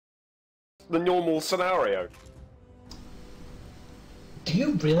the normal scenario. Do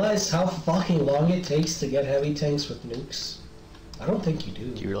you realize how fucking long it takes to get heavy tanks with nukes? I don't think you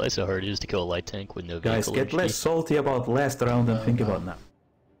do. Do you realize how hard it is to kill a light tank with no vehicle? Guys, get less salty about last round and think about now.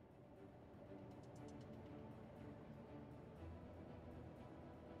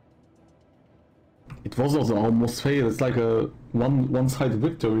 It was also almost fail. It's like a one-side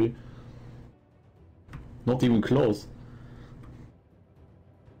victory. Not even close.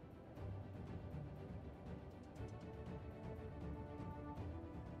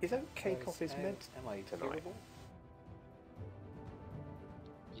 Isn't Cake Off his meant tonight?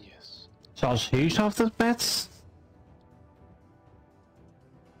 Yes. Zoals he's off the beds?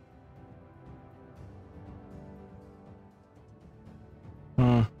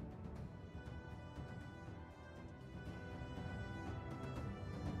 Hmm.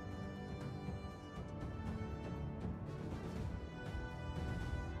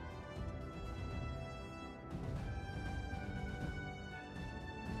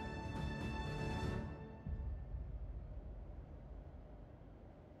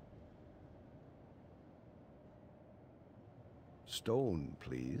 Stone,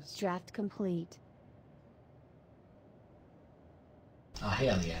 please. Draft complete. Oh,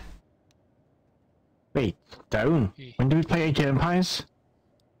 hell yeah. Wait, down. When do we play Age of Empires?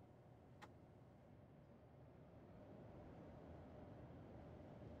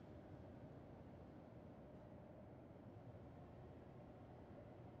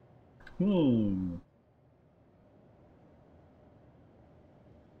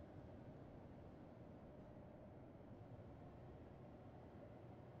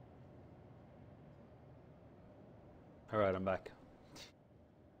 Alright, I'm back.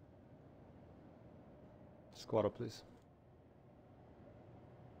 Squad up, please.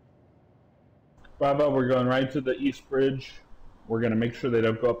 Bravo, we're going right to the East Bridge. We're going to make sure they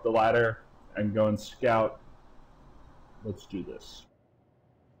don't go up the ladder and go and scout. Let's do this.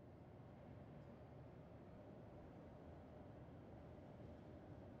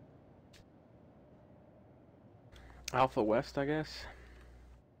 Alpha West, I guess.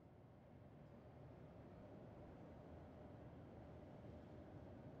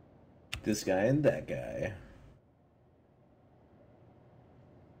 This guy and that guy.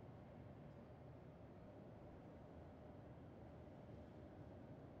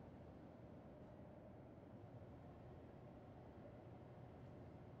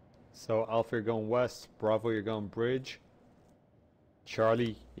 So Alpha, you're going west. Bravo, you're going bridge.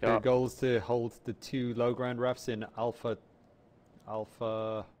 Charlie, your goal is to hold the 2 low ground refs in Alpha.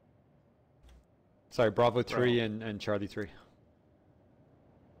 Sorry, Bravo 3 and Charlie 3.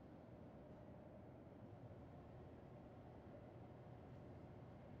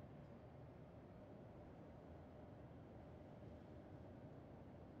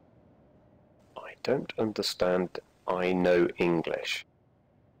 I don't understand. I know English.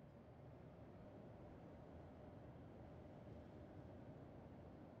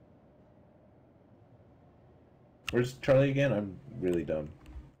 Where's Charlie again? I'm really dumb.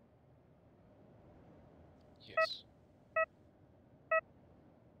 Yes.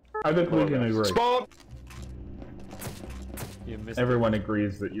 I think we can agree. Spot! You missed Everyone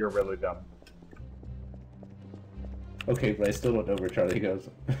agrees that you're really dumb. Okay, but I still don't know where Charlie goes.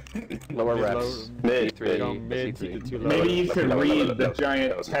 Lower reps. Mid. Mid to the 2 low. Maybe you could lower, read lower, the lower,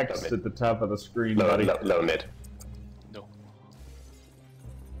 giant lower, text lower, at the top of the screen, Low, buddy. low mid. No.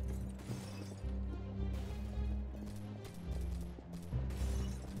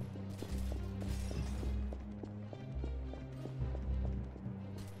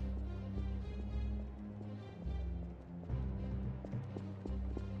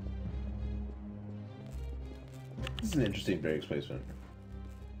 This is an interesting barracks placement.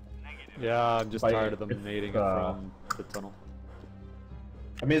 Yeah, I'm just tired of them nading it from the tunnel.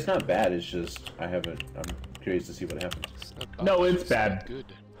 I mean, it's not bad. It's just I'm curious to see what happens. It's not bad. No, it's just bad. not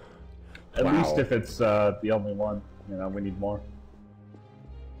good. At least if it's the only one. You know, we need more.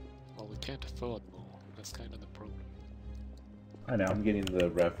 Well, we can't afford more. That's kind of the problem. I know. I'm getting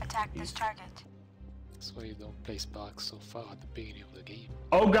the ref. Attack this target. That's why you don't play Sparks so far at the beginning of the game.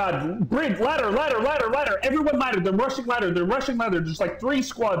 Oh god, bridge, ladder! Everyone ladder, they're rushing ladder, there's like 3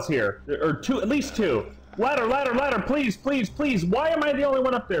 squads here. Or 2, at least 2. Ladder, please. Why am I the only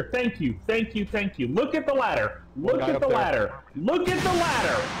one up there? Thank you. Look at the ladder. Look at the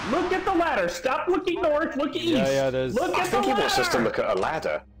ladder. Stop looking north, look east. Yeah, there's... Look I at think the he wants us to ladder. look at a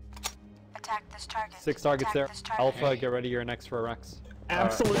ladder. Attack this target. 6 targets Attack there. this target. Alpha, get ready, you're next for Rex.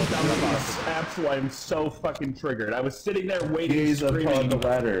 Absolute dumbass. Absolutely, I'm so fucking triggered. I was sitting there waiting, He's up on screaming. the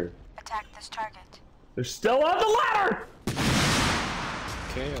ladder. Attack this target. They're still on the ladder!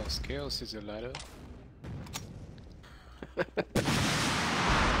 Chaos. Chaos is a ladder. Guys,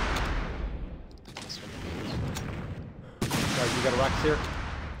 you got a racks here.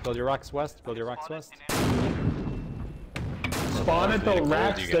 Build your racks west. Build your racks west. Spawn at the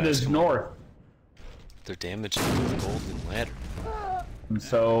racks that is north. They're damaging the golden ladder. And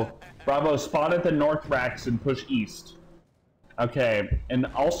so, Bravo, spawn at the north racks and push east. Okay, and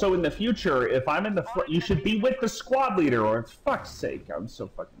also in the future, if I'm in the front, you should be with the squad leader, or it's fuck's sake, I'm so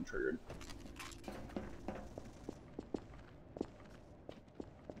fucking triggered.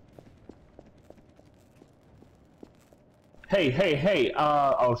 Hey,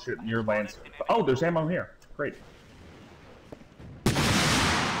 oh shit, your lands. Oh, there's ammo here. Great.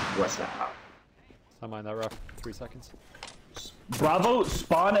 What's that? I mind that rough. 3 seconds. Bravo,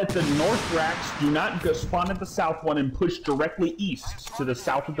 spawn at the north racks. Do not go spawn at the south one and push directly east to the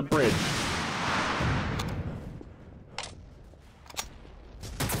south of the bridge.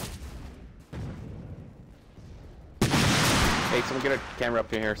 Hey, someone get a camera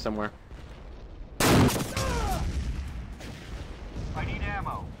up in here somewhere. I need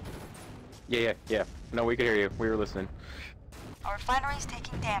ammo. Yeah. No, we could hear you. We were listening. Our refinery's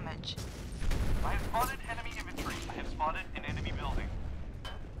taking damage. I have spotted enemy infantry. I have spotted an enemy building.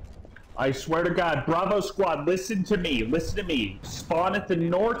 I swear to God, Bravo squad, listen to me. Listen to me. Spawn at the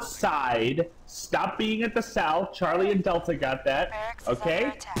north side. Stop being at the south. Charlie and Delta got that.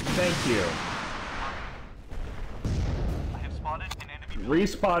 Okay? Thank you. I have spotted an enemy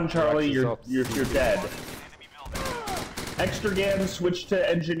Respawn, Charlie. You're dead. Extragan, switch to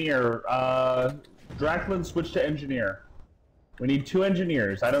engineer. Draklin, switch to engineer. We need 2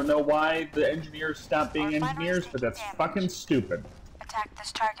 engineers. I don't know why the engineers stopped being engineers, but that's fucking stupid. Attack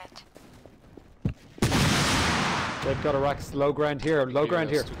this target. They've got a racks low ground here. Low ground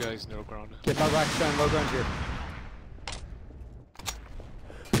here. 2 guys, no ground. Get that racks down. Low ground here.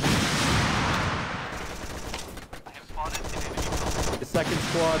 I have spotted an enemy building. The second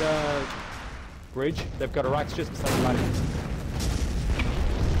squad bridge. They've got a racks just beside the ladder.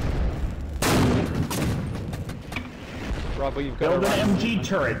 Bravo, you've got Build a an racks. MG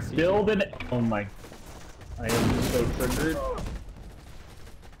turret. Build an. Oh my. I am so triggered.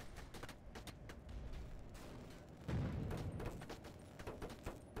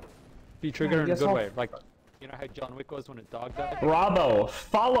 Be triggered in a guess good I'll- way. Like, you know how John Wick was when a dog died? Bravo,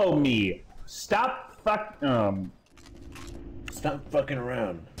 follow me. Stop Stop fucking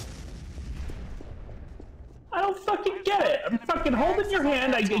around. I don't fucking get it. I'm fucking holding your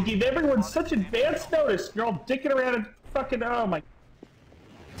hand. I gave everyone such advance notice. You're all dicking around and fucking, oh my.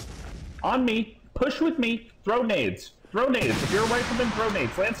 On me. Push with me. Throw nades. Throw nades. If you're a rifleman, throw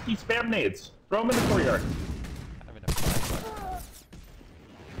nades. Lansky, spam nades. Throw them in the courtyard.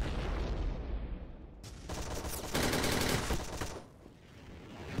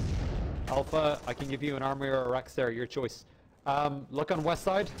 Alpha, I can give you an armory or a racks there, your choice. Look on west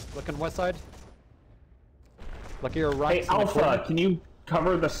side. Look on west side. Look at your racks. Hey, in the Alpha, corner. can you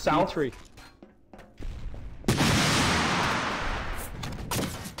cover the south? E3.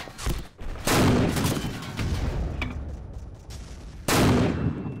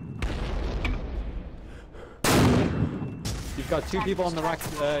 You've got 2 people on the racks.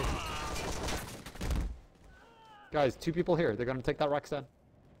 Guys, 2 people here. They're gonna take that racks down.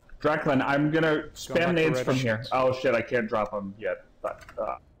 Draklin, I'm gonna back spam to nades red. from here. Oh shit, I can't drop them yet. But,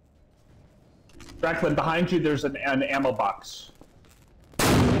 Draklin, behind you there's an ammo box.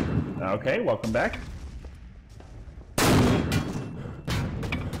 Okay, welcome back.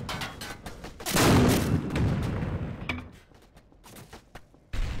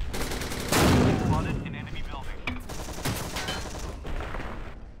 Spotted an enemy building.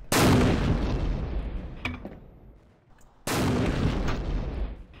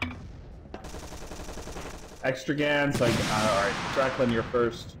 Extra Gans, like, alright, Draklin, you're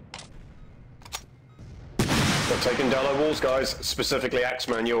first. They're taking down our walls, guys. Specifically,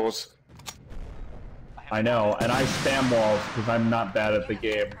 Axeman, yours. I know, and I spam walls because I'm not bad at the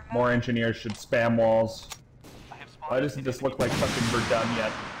game. More engineers should spam walls. Why doesn't this look like fucking we're done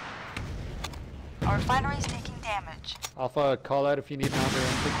yet? Our refinery's taking damage. Alpha, call out if you need an armory or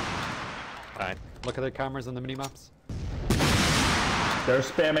anything. Alright. Look at the cameras on the minimaps. They're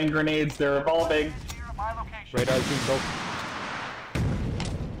spamming grenades, they're evolving. My location. Radar's being built.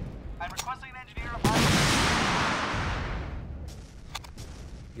 I'm requesting an engineer of my location.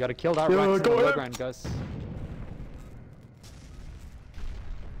 You gotta kill that Yeah, racks in the go low ahead. ground, guys.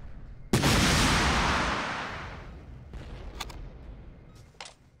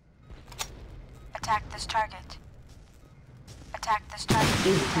 Attack this target. Attack this target.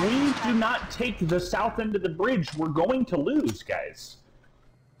 If we do not take the south end of the bridge, we're going to lose, guys.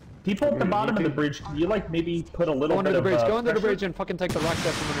 People at the bottom of the bridge, can you like maybe put a little Go under bit the bridge, of go under the pressure? bridge and fucking take the rock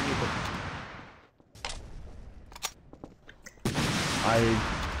step from underneath it. I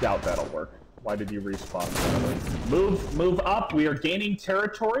doubt that'll work. Why did you respawn? Move up. We are gaining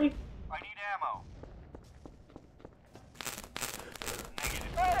territory. I need ammo.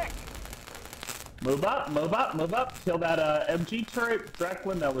 Move up. Kill that MG turret.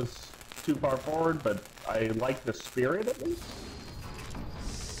 Draklin, that was too far forward, but I like the spirit at least.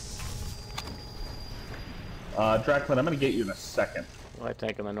 Draklin, I'm gonna get you in a second. Light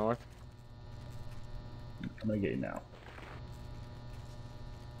tank in the north. I'm gonna get you now.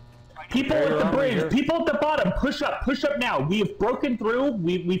 People at the bridge, people at the bottom, push up now. We have broken through,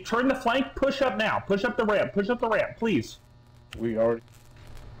 we've turned the flank, push up now. Push up the ramp, please. We already...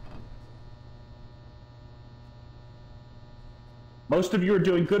 Most of you are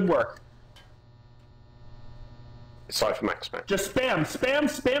doing good work. Aside from X-Men. Just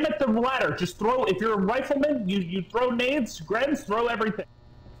spam at the ladder. Just throw, if you're a rifleman, you throw nades, grens, throw everything.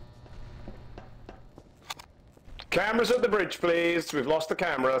 Cameras at the bridge, please. We've lost the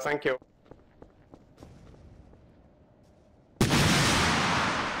camera, thank you.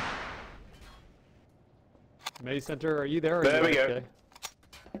 May Center, are you there? There we go. Okay?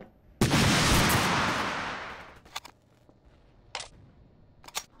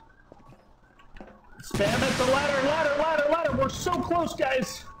 Spam at the ladder. We're so close,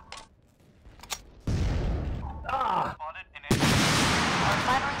 guys. Ah. Our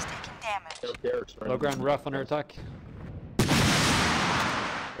refinery's taking damage. Low ground rough under attack.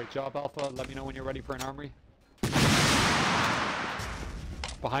 Great job, Alpha. Let me know when you're ready for an armory.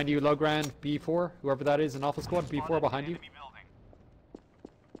 Behind you, low ground B4. Whoever that is, an Alpha squad. B4 behind you.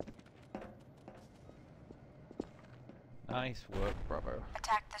 Nice work, Bravo.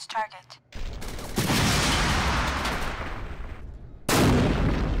 Attack this target.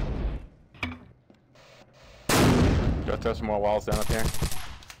 Go throw some more walls down up here.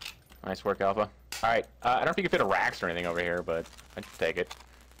 Nice work, Alpha. Alright, I don't know if you can fit a racks or anything over here, but I'd take it.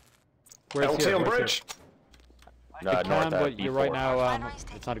 Where's LT here? on Where's bridge. here? I can, but you're right B4. now,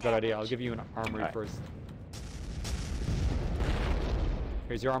 it's not a good idea. I'll give you an armory Alright. first.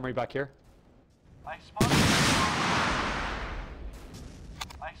 Here's your armory back here. I spotted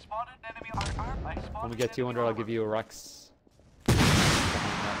enemy armor. When we get 200, I'll give you a Rex. I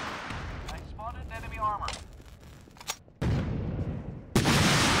spotted enemy armor.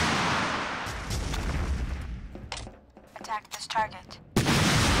 Attack this target.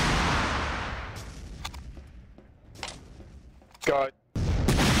 Guy.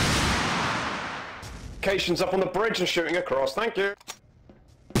 Cations up on the bridge and shooting across, thank you.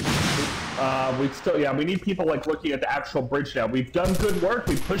 We need people like looking at the actual bridge now. We've done good work.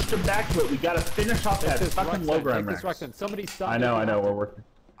 We pushed them back, but we gotta finish off that fucking low ground max. Somebody stop. I know, we're working.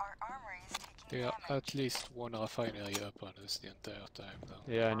 There are at least one refinery up on us the entire time,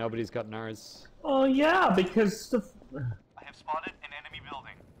 though. Yeah, nobody's gotten ours. Oh yeah, because the... I have spotted an enemy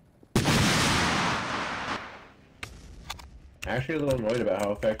building. Actually, a little annoyed about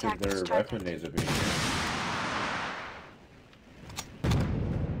how effective their rifleman nades are being.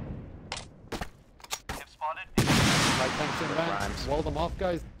 I have spotted Light tanks in ranks. Wall them off,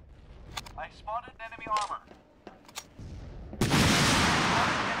 guys. I spotted enemy armor.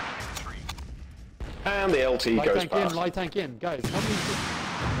 And the LT Light goes tank past. in, light tank in. Guys, nobody's just...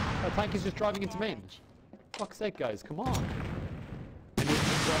 That tank is just driving into main. Fuck's sake, guys, come on.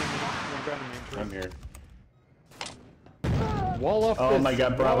 I'm here. Wall off Oh this. my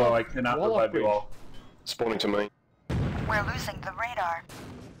god, Bravo, Wall I off- cannot wall off revive you bridge. all. Spawning to me. We're losing the radar.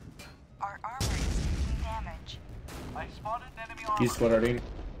 Our armor is taking damage. I spotted enemy armor. He's sweating.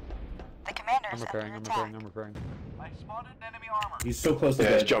 The commander's I'm repairing, under I'm attack. repairing. I spotted enemy armor. He's so close to Yeah,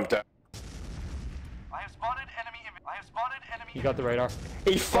 he's dead. jumped out. I have spotted enemy. I have spotted enemy. You got the radar.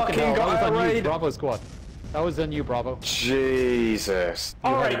 He fucking hell, got that a was on you, raid. Bravo squad. That was on you, Bravo. Jesus.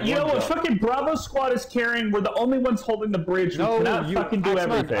 Alright, you know one what job. fucking Bravo squad is carrying? We're the only ones holding the bridge. We No, cannot you fucking do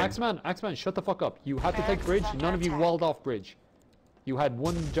everything. Axeman, shut the fuck up. You had to take bridge, none of you walled off bridge. You had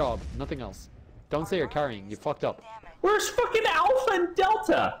one job, nothing else. Don't say you're carrying, you fucked up. Where's fucking Alpha and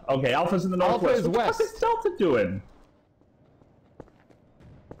Delta? Okay, Alpha's in the Alpha northwest. is What the west. fuck is Delta doing?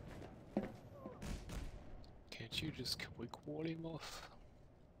 Can't you just quick wall him off?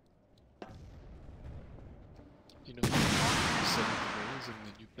 You know, 7 walls and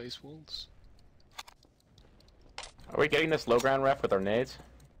then you place walls. Are we getting this low ground ref with our nades?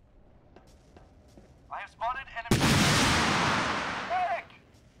 I have spotted enemy. Heck!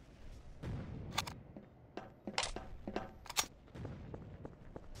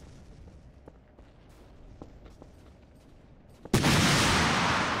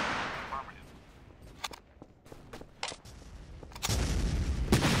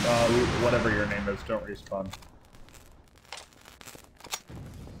 whatever your name is, don't respawn.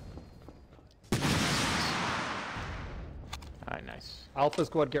 Alright, nice. Alpha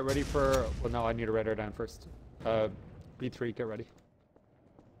squad, get ready for... Well, no, I need a radar down first. B3, get ready.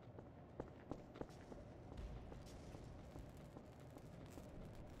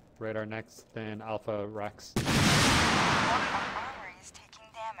 Radar next, then Alpha Rex. One of our armory is taking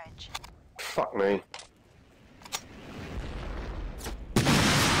damage. Fuck me.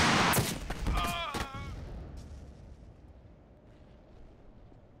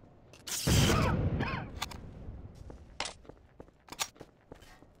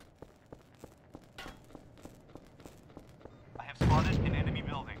 I have spotted an enemy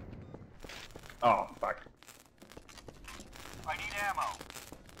building. Oh, fuck. I need ammo.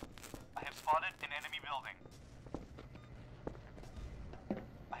 I have spotted an enemy building.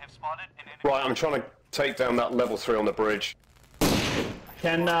 I have spotted an enemy. Right, I'm trying to take down that level 3 on the bridge.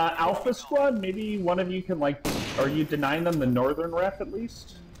 Can Alpha Squad, maybe one of you can, like, are you denying them the northern ref at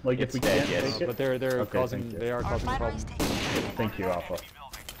least? Like, if we can't take it? But they're Okay, causing, thank you. they are causing problems. Thank you, Alpha.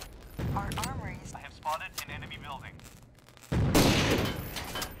 Our armories. I have spotted an enemy building.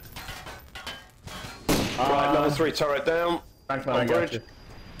 Right, level 3 turret down. Dracman, On I got bridge. you.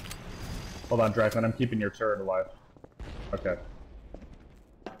 Hold on, Dracman, I'm keeping your turret alive. Okay.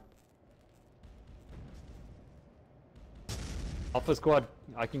 Alpha squad,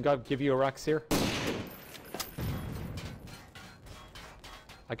 I can give you a Rex here.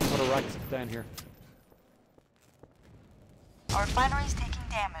 I can put a Rex down here. Our refinery is taking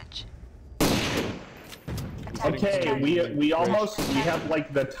damage. Okay, we have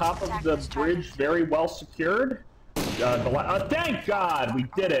like the top of the bridge very well secured. Thank God, we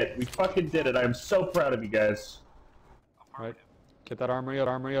did it. We fucking did it. I am so proud of you guys. Right. Get that armory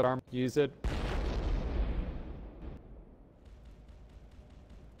out, use it.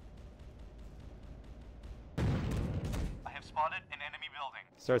 I have spotted an enemy building.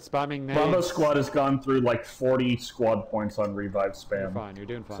 Start spamming nades. Bravo Squad has gone through like 40 squad points on revive spam. You're fine, you're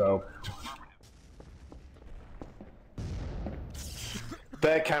doing fine. So,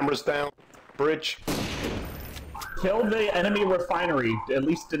 Their cameras down. Bridge. kill the enemy refinery. At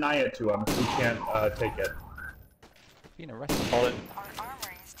least deny it to them if we can't take it. Being arrested. On it. Our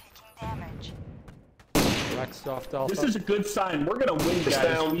armory is taking damage. Rex off Alpha. This is a good sign. We're gonna win, It's guys.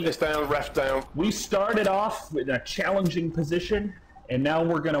 down, it's down, ref down. We started off in a challenging position, and now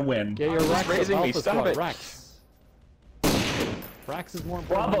we're gonna win. Get your Rex raising up, me, Alpha stop squad. it. Rex. Rex is more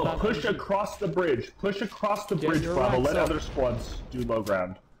important Bravo, than that push energy. across the bridge. Push across the Get bridge, your Bravo. Rex Let up. other squads do low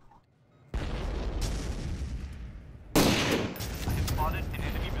ground. I have spotted an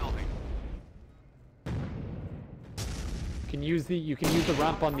enemy building. You can use the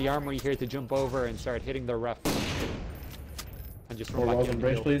ramp on the armory here to jump over and start hitting the ref. And just run More back walls in and the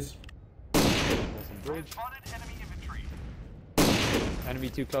bridge, hill. please. Walls and bridge. Spotted enemy infantry. Enemy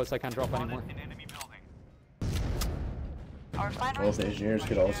too close, I can't drop Spotted anymore. an enemy building. Our refinery Well, is if the taking engineers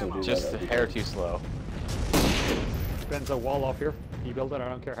could also do that. Just that'd a be hair good. too slow. Ben's a wall off here. You build it, I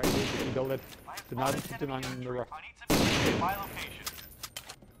don't care how you do it, if you build it. I have Do not spotted deny enemy the infantry. ref. I need to investigate my location.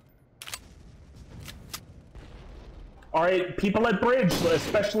 Alright, people at bridge,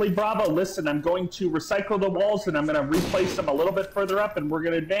 especially Bravo, listen, I'm going to recycle the walls and I'm going to replace them a little bit further up and we're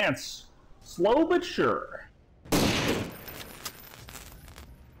going to advance. Slow but sure.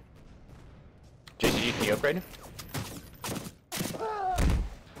 JGG, can you upgrade?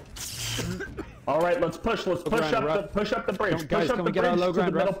 Alright, let's push. Let's Low ground ref. push up the bridge. Come, guys, push up can the we get our bridge low to the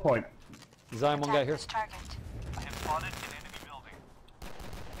ground middle ref? point. Zion one guy here. This target. I have spotted an enemy building.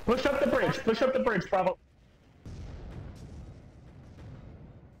 Push up the bridge. Push up the bridge, Bravo.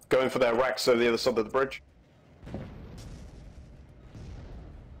 Going for their racks over the other side of the bridge.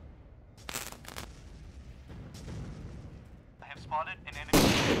 I have spotted an enemy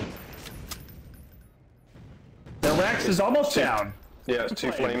building. The Rex is almost down. Yeah, it's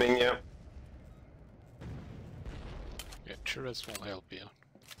two flaming, yeah. Yeah, turrets won't help you.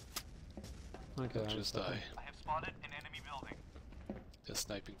 Okay, They'll just die. I have spotted an enemy building. They're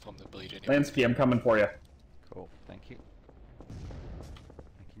sniping from the bridge anyway. Lansky, I'm coming for you. Cool, thank you.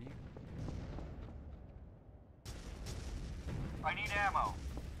 Thank you. I need ammo.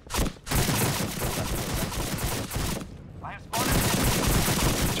 I have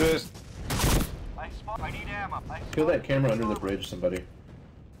spotted. Cheers. I need ammo. Kill that camera under the bridge, somebody.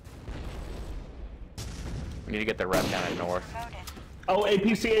 We need to get the rep down at north. Oh,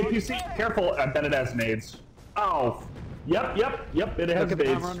 APC. Careful. I bet it has nades. Oh. Yep. It has Look at the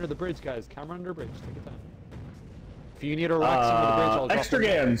nades. camera under the bridge, guys. Camera under bridge. Take it down. If you need a Rex under the bridge, I'll drop Extra it.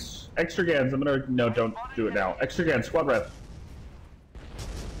 Gans. Extra Gans. I'm gonna... No, don't do it now. Extra Gans. Squad rep.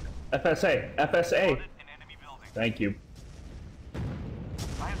 FSA. FSA. Thank you.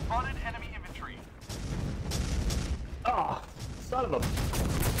 I have spotted enemy infantry. Ah, son of a.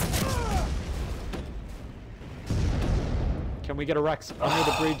 Can we get a Rex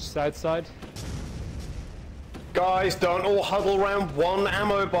under the bridge south side? Guys, don't all huddle around one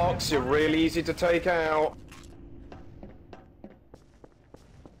ammo box. You're really easy to take out.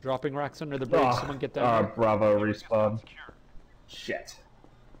 Dropping racks under the bridge. Someone get down. Here. Bravo respawn. Shit.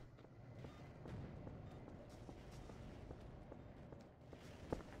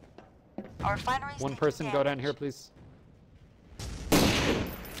 Our refinery's One person go down here, please.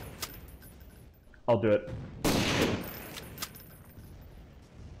 I'll do it.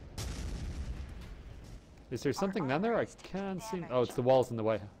 Is there something down there? I can't see. Oh, it's the walls in the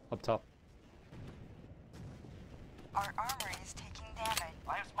way up top. Our armory is taking damage.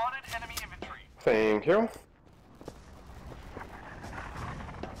 I have spotted enemy infantry. Thank you.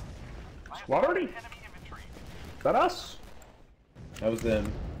 Squaddy? Is that us? That was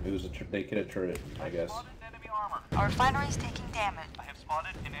them. It was they hit a turret, I guess. Our refinery is taking damage. I have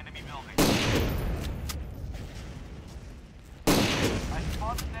spotted an enemy building. I have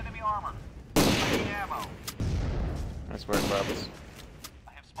spotted enemy armor. I need ammo. Nice work, Roberts.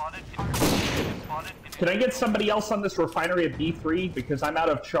 I have spotted an Can I get somebody else on this refinery at B3? Because I'm out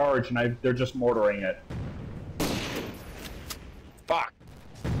of charge and they're just mortaring it. Fuck.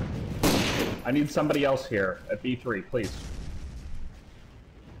 I need somebody else here at B3, please.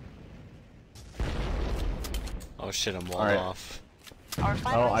 Oh shit, I'm walled off.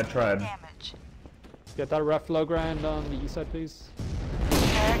 Oh, I tried. Damage. Get that ref low ground on the east side, please.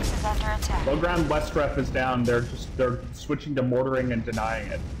 Barracks is under attack. Low ground west ref is down. They're switching to mortaring and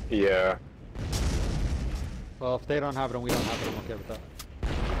denying it. Yeah. Well, if they don't have it and we don't have it, I'm okay with that.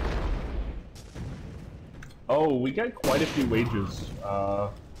 Oh, we get quite a few wages.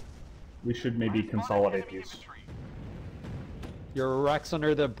 We should maybe consolidate these. Your Rex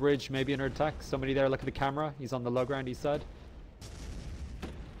under the bridge, maybe under attack. Somebody there, look at the camera. He's on the low ground east side.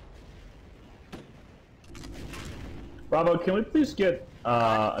 Bravo, can we please get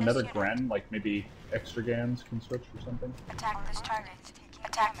another Gren? Like maybe extra Gans can switch or something? Attack this target.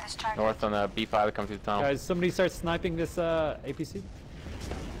 Attack this target. North on the B5 to come through the tunnel. Guys, somebody start sniping this APC.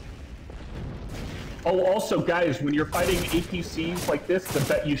 Oh, also, guys, when you're fighting APCs like this, I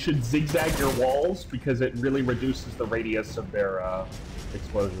bet you should zigzag your walls because it really reduces the radius of their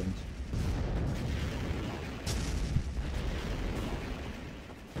explosions.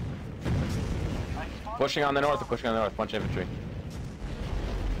 Pushing on the north, pushing on the north. Bunch of infantry.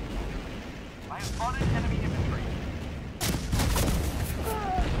 I have spotted enemy infantry.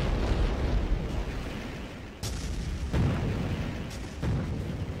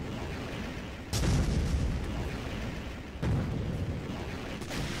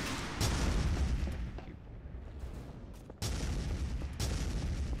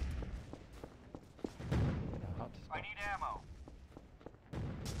 I need ammo.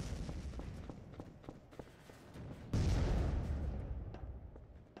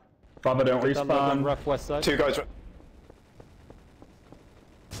 Bravo, don't respawn. Rough west side. Two guys. Shit.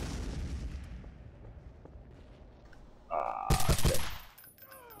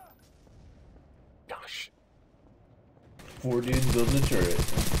 Gosh. 4 dudes building a turret.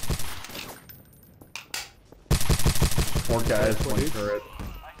 4 guys, 1 turret.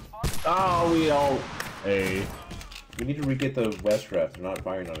 Oh, we all... Hey. We need to re-get the west ref. They're not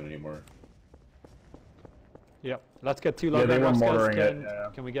firing on it anymore. Yep. Let's get 2 low they ground were refs, guys. mortaring it. Yeah.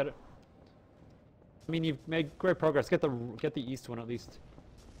 Can we get it? I mean, you've made great progress. Get the east one at least.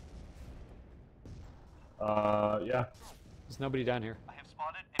 Yeah. There's nobody down here. I have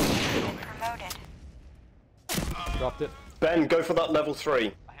spotted enemy Promoted. Dropped it. Ben, go for that level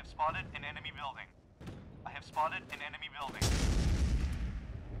 3. I have spotted an enemy building. I have spotted an enemy building.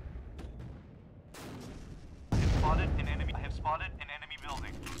 I have spotted an enemy. I have spotted an enemy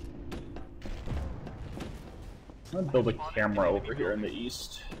building. I'm gonna build a camera over here in the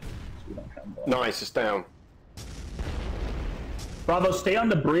east. So we don't have that. Nice, it's down. Bravo, stay on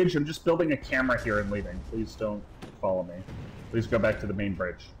the bridge. I'm just building a camera here and leaving. Please don't follow me. Please go back to the main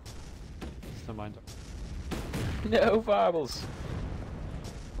bridge. Don't mind. No fireballs.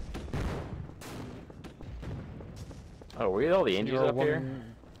 Oh, were you all the injuries up here?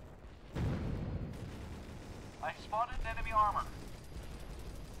 I spotted enemy armor.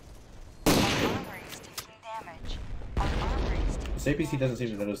 Our armory is taking damage. Our armory is taking This APC doesn't seem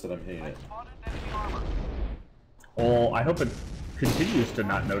to notice that I'm hitting it. Well, I hope it continues to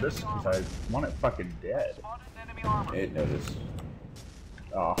not notice, because I want it fucking dead. It noticed.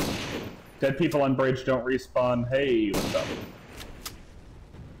 Oh. Dead people on bridge don't respawn. Hey, what's up?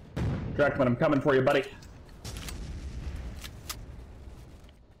 Dracman, I'm coming for you, buddy.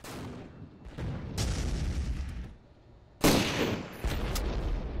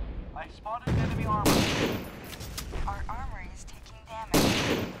 I spotted enemy armor. Our armory is taking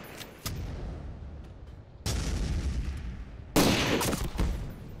damage.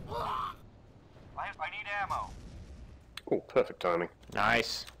 I need ammo. Oh, perfect timing.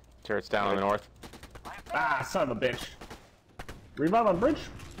 Nice. Turret's down on the north. Ah, son of a bitch. Revive on bridge.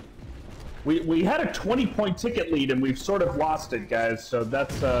 We had a 20-point ticket lead and we've sort of lost it, guys. So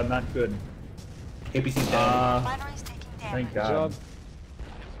that's not good. APC's down. Refinery's taking damage. Thank God.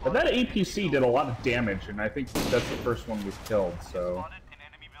 But that APC did a lot of damage, and I think that's the first one we've killed. So. Spotted an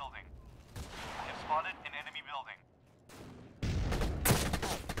enemy building. I have spotted an enemy building.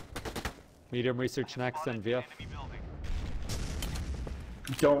 Medium research next and VF.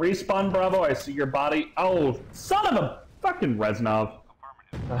 Don't respawn, Bravo. I see your body. Oh, son of a fucking Reznov.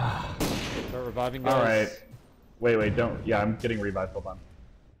 Start reviving, guys. All right. Wait, don't. Yeah, I'm getting revived. Hold on.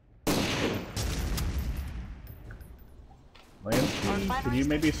 Lansky, could you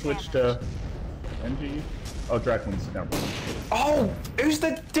maybe switch to NG? Oh, Dracman's never mind. Oh, who's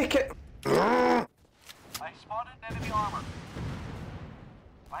the dickhead? I spotted enemy armor.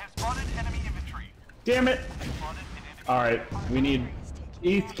 I have spotted enemy infantry. Damn it! Alright, we need...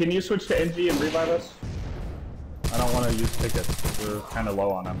 ETH, can you switch to NG and revive us? I don't want to use tickets. We're kind of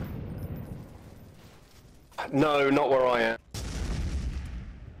low on them. No, not where I am.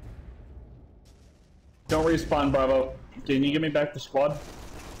 Don't respawn, Bravo. Can you get me back to squad?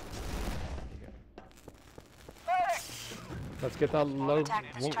 Let's get that low.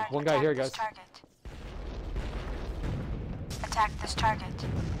 One guy here, guys. Attack this target.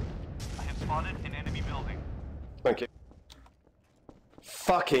 I have spotted an enemy building. Thank you.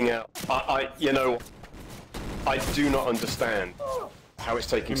 Fucking hell. You know, I do not understand how it's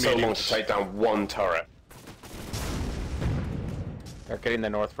taking so long to take down one turret. They're getting the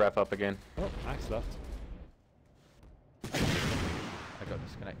north ref up again. Oh, Max left. I got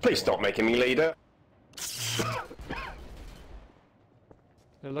disconnected. Please stop making me leader.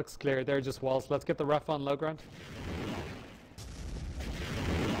 It looks clear. They're just walls. Let's get the ref on low ground.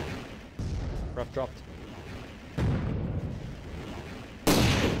 Ref dropped.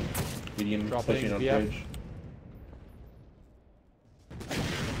 Medium Dropping pushing on VF. bridge.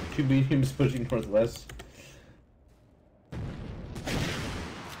 Two mediums pushing northwest. The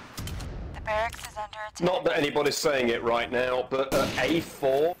barracks is under attack. Not that anybody's saying it right now, but at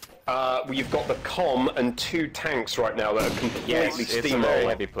A4, you've got the comm and 2 tanks right now that are completely Yes, it's a very steamrolling.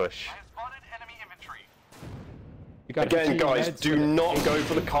 heavy push. Again, guys, do not go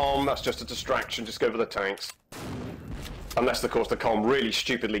for the comm. That's just a distraction. Just go for the tanks. Unless, of course, the comm really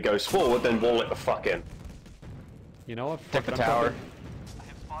stupidly goes forward, then wall it the fuck in. You know what? Take Fuck the it, I'm tower.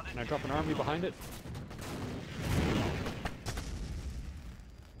 dropping. Can I drop an army behind it?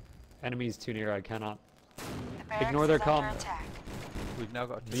 Enemies too near. I cannot. Ignore their comm. We've now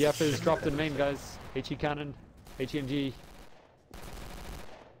got. VF is dropped in main, guys. HE cannon, HEMG.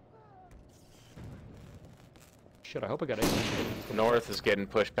 Shit, I hope I got 8. North is getting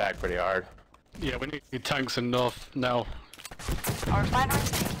pushed back pretty hard. Yeah, we need tanks in north now. Our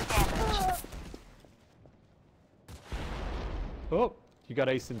refinery's taking damage. Oh, you got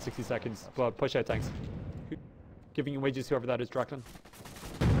ace in 60 seconds. Well, push out tanks. Giving you wages, whoever that is, Draclan.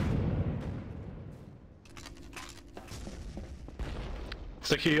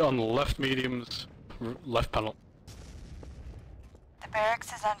 Sticky on the left mediums, left panel. The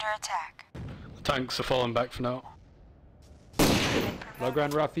barracks is under attack. The tanks are falling back for now. Low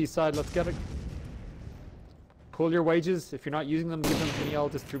ground rough east side, let's get it. Pull your wages. If you're not using them, give them to me. I'll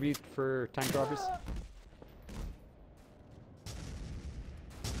distribute for tank droppers.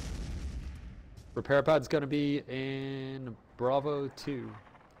 Repair pad's gonna be in Bravo 2.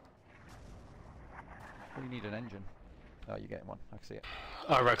 We need an engine. Oh, you're getting one. I can see it.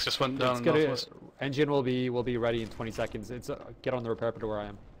 Rex just went down. Engine will be ready in 20 seconds. It's get on the repair pad where I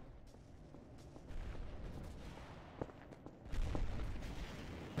am.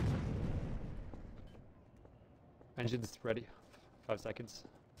 Engine's ready. 5 seconds.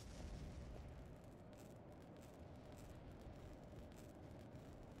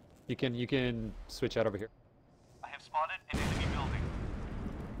 You can switch out over here. I have spotted an enemy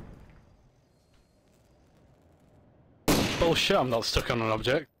building. Bullshit, I'm not stuck on an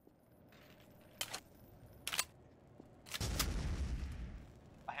object.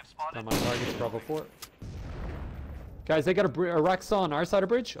 I have spotted. On my target's Bravo 4. Guys, they got a Rex on our side of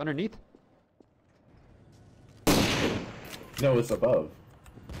bridge, underneath. No, it's above.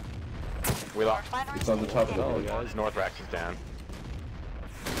 We lost. It's on the top of the Oh, bridge. guys. North Rax is down.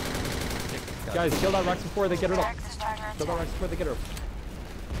 Guys, kill that Rex before they get it up. Kill that Rex before they get it up.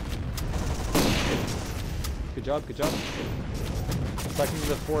 Good job, good job. Attacking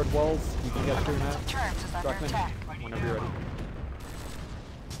the forward walls. You can get through now. Druckmann, whenever you're ready.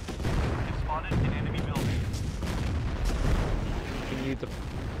 Spotted an enemy building. You need the... no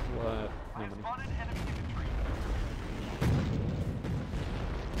money. Spotted enemy infantry.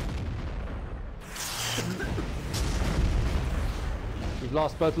 We've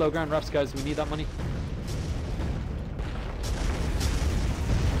lost both low ground reps, guys. We need that money.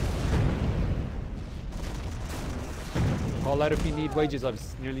 Call out if you need wages. I've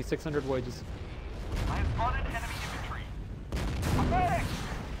nearly 600 wages. I have spotted enemy infantry. Medic!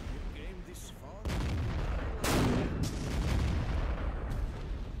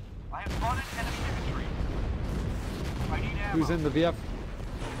 I have spotted enemy infantry. I need ammo. Who's in the VF?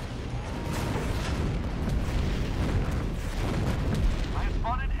 I have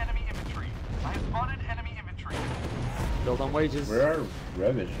spotted enemy infantry. I have spotted enemy infantry. Build on wages. Where are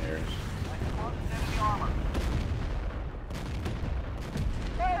rev engineers? I have spotted enemy armor.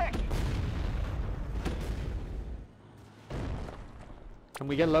 Medic! Can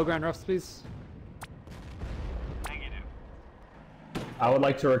we get low ground refs, please? Negative. I would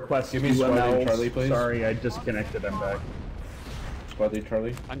like to request Give me squad lead, UMLs. Charlie, please. Sorry, I disconnected. I'm back. Squad lead,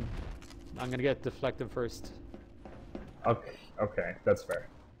 Charlie. I'm gonna get deflective first. Okay, that's fair.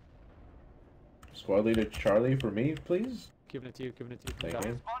 Squad leader Charlie for me, please. Giving it to you, giving it to you. Thank Got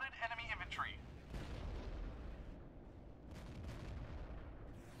you. it. Spotted enemy infantry.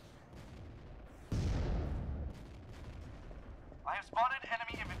 I have spotted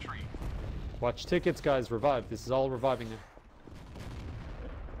enemy infantry. Watch tickets, guys. Revive. This is all reviving now.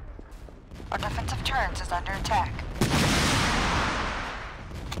 Our defensive turrets is under attack.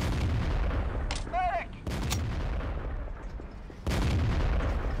 Medic!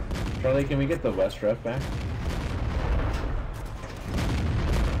 Charlie, can we get the west ref back?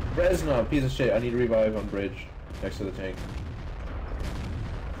 Resna, piece of shit. I need revive on bridge next to the tank.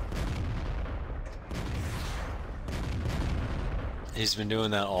 He's been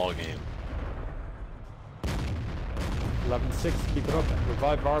doing that all game. 11-6, keep it up.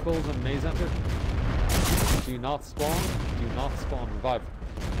 Revive Varbles and Maze Enter. Do not spawn. Do not spawn. Revive.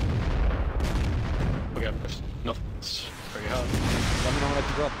 Okay, nothing. It's pretty hard. Let me know when I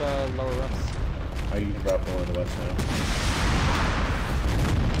can drop lower reps. Oh, you can drop one in the west now.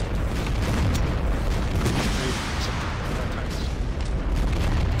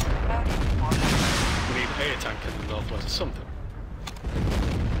 We need a tank in the northwest or something.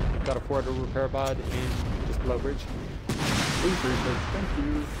 Got a forward repair pod in just below bridge. Please research. Thank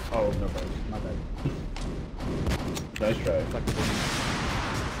you. Oh, no, my bad. Nice try.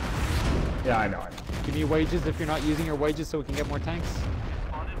 Yeah, I know. Give me wages if you're not using your wages so we can get more tanks.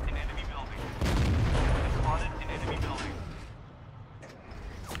 Spotted an enemy building. Spotted an enemy building.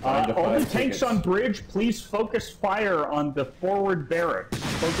 All the tanks on bridge, please focus fire on the forward barracks.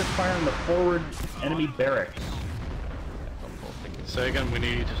 Focus fire on the forward enemy barracks. Say again, we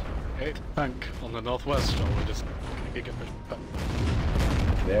need a tank on the northwest, or we're just gonna get back.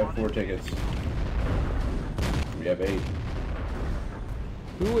 They have 4 tickets. We have 8.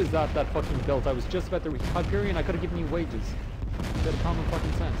 Who is that fucking built? I was just about to Hyperion, I could have given you wages. Bit of common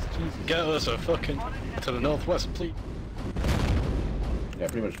fucking sense. Jesus. Get us a fucking to the northwest, please. Yeah,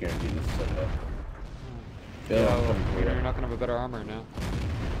 pretty much guaranteed this is set up. Yeah, Bill, well, you're not gonna have a better armor now.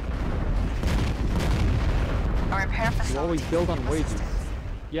 Our repair You facility. always build on wages.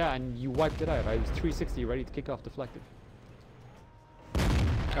 Yeah, and you wiped it out. I was 360 ready to kick off deflective.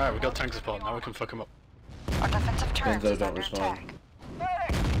 Alright, we got tank support, now we can fuck them up. Our defensive turrets Enzo is don't under respond. attack.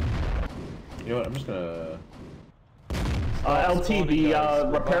 You know what? I'm just gonna. LT, the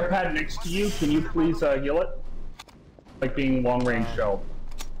repair pad next to you, can you please heal it? Like being long range shelled.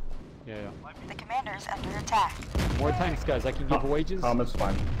 Yeah. The commander is under attack. More tanks, guys. I can give wages. It's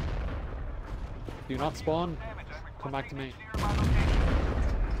fine. Do not spawn. Come back to me.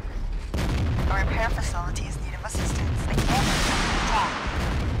 Our repair facility is in need of assistance. The commander is under attack.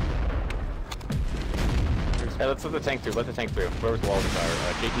 Hey, let's let the tank through. Let the tank through. Where's the wall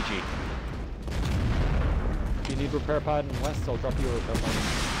fire? JTG. If you need repair pad in west, I'll drop you a repair pad.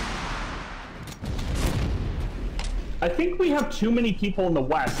 I think we have too many people in the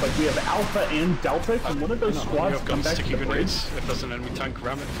west. Like we have Alpha and Delta. Can one of those squads I've come got back to sticky the bridge? grenades. If there's an enemy tank,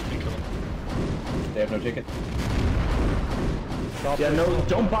 ram it. You can kill them. They have no ticket. Yeah, no,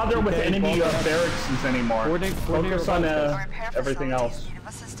 don't bother with enemy barracks anymore. Focus on everything else.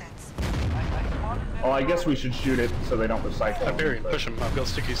 Oh, I guess we should shoot it so they don't recycle. Hyperion, push them. I've got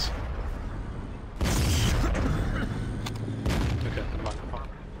stickies. Okay, never mind.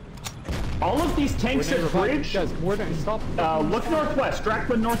 All of these tanks at bridge. Guys, coordinate. Stop. Look northwest.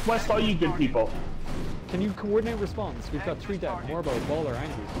 Dracula northwest. All you good people. Can you coordinate response? We've got 3 dead. Morbo, Baller,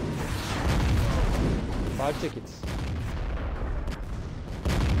 Angry. 5 tickets.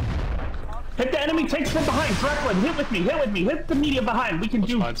 Hit the enemy tanks from behind. Dracula, hit with me. Hit with me. Hit the medium behind. We can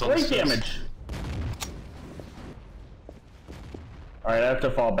do great damage. Alright, I have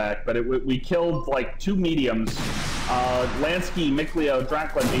to fall back, but we killed like 2 mediums. Lansky, Mikleo,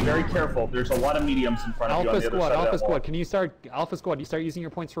 Dracula, be very careful. There's a lot of mediums in front of you on the other side of that wall. Alpha Squad, can you start, Alpha Squad, you start using your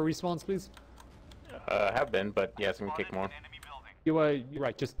points for respawns, please? Have been, but yes, I'm gonna kick more. You're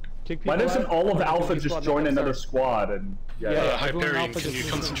right, just kick people. Why doesn't out, all of Alpha just join another squad and... Hyperion, can you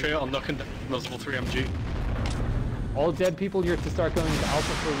concentrate on knocking down multiple 3MG? All dead people, you're to start going to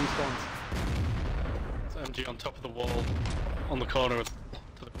Alpha for respawns. It's MG on top of the wall, on the corner to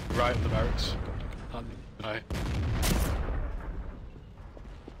the right of the barracks. Right.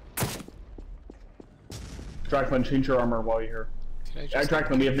 Dracula, change your armor while you're here.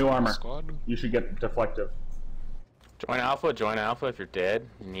 Dracula, we have new armor. Squad? You should get deflective. Join Alpha if you're dead.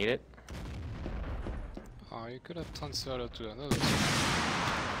 You need it. Oh, you could have transferred to another.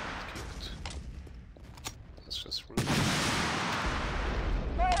 That's just rude.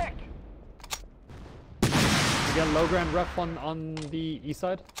 You got low ground ref on the east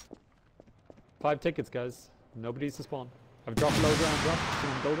side. 5 tickets, guys. Nobody's to spawn. I've dropped low ground ref.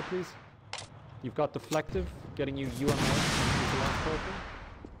 Someone build it, please. You've got deflective, getting you UML.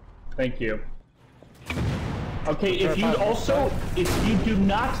 Thank you. Okay, if you do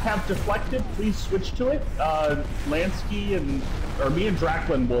not have deflective, please switch to it. Lansky or me and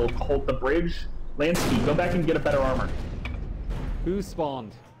Draclin will hold the bridge. Lansky, go back and get a better armor. Who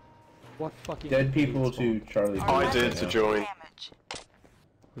spawned? What fucking dead people to Charlie? I did to join.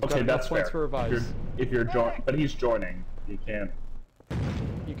 Okay, that's fair. For if you're joining, but he's joining. You can't.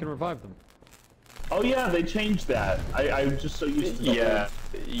 You can revive them. Oh yeah, they changed that. I'm just so used to. Yeah,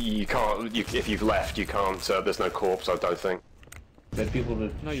 you can't. If you've left, you can't. There's no corpse. I don't think. Dead people to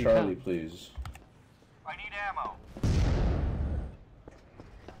Charlie, please. I need ammo.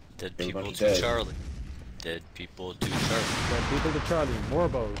 Dead people to Charlie. Dead people to Charlie. Dead people to Charlie.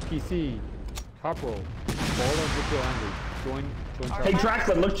 Morbo, PC, Corporal, Baller, Victor, Angry. Join Charlie. Hey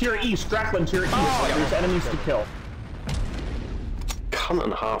Draclin, look to your east. Draclin, to your east. There's enemies to kill. Cunt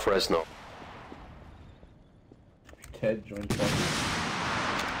and half Resnot. Ted, join Charlie.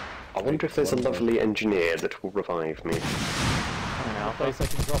 I wonder if there's a lovely engineer that will revive me. Alpha. I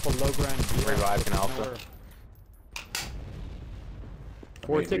can drop a low ground. Revive an Alpha.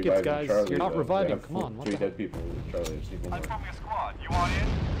 4 tickets, guys. You're not reviving. Come on. 3 dead people. Charlie, I'm from your squad. You want in?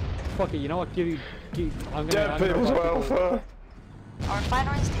 Fuck it. You know what? I'm gonna. Dead people to Alpha. Our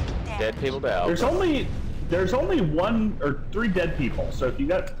refinery's taking damage. Dead people to Alpha. There's only 1 or 3 dead people. So if you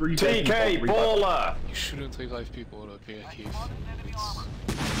got 3 dead people, TK Baller. You shouldn't take live people out of here, Keith.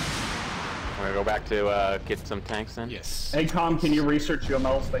 We're gonna go back to get some tanks then. Yes. Hey Com, can you research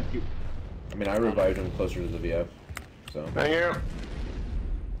UMLs? Thank you. I mean, I revived him closer to the VF. So. Thank you.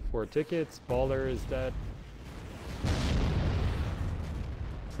 4 tickets. Baller is dead.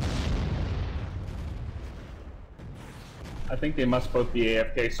 I think they must both be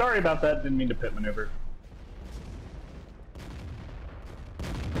AFK. Sorry about that. Didn't mean to pit maneuver.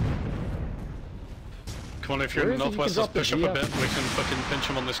 Come on, if you're in the northwest, let's push up a bit. We can fucking pinch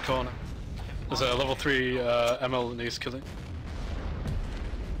him on this corner. There's a level 3 ML that needs killing.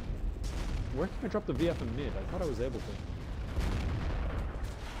 Where can I drop the VF in mid? I thought I was able to.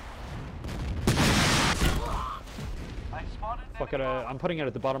 Fuck it, I'm putting it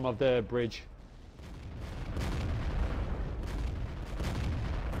at the bottom of the bridge.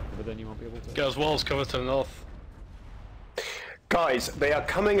 But then you won't be able to. Guys, walls cover to the north. Guys, they are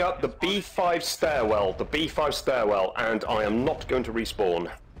coming up the B5 stairwell, and I am not going to respawn.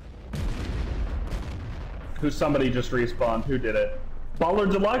 Somebody just respawned. Who did it?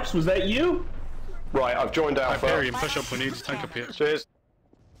 Baller Deluxe, was that you? Right, I've joined Alpha. Hyperion, push up, we need to tank up here. Cheers.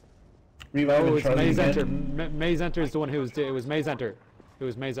 Oh, it's Maze Enter. Maze Enter is the one who was. It was Maze Enter. It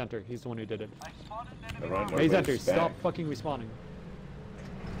was Maze Enter. He's the one who did it. Maze Enter, stop fucking respawning.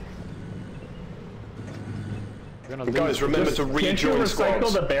 Guys, remember to rejoin squads. Can't you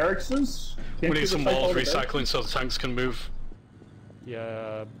recycle the barrackses? We need some walls recycling so the tanks can move.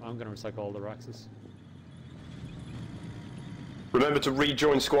 Yeah, I'm gonna recycle all the Raxes. Remember to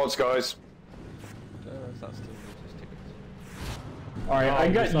rejoin squads, guys. Alright, I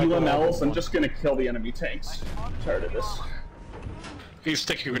got UMLs. I'm just gonna kill the enemy tanks. I'm tired of this. He's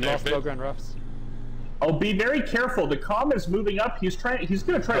sticking grenade a bit. Oh, be very careful. The comm is moving up. He's gonna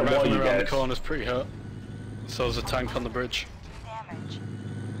try to wall you around guys. the corner's pretty hurt. So there's a tank on the bridge. Damage.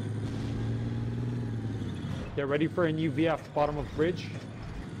 Get ready for a new VF bottom of bridge.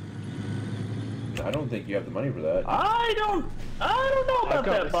 I don't think you have the money for that. I don't know about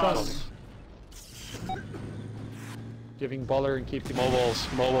that, boss. Giving Baller and Keith.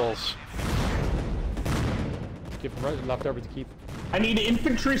 Mobiles. Give right, left over to Keith. I need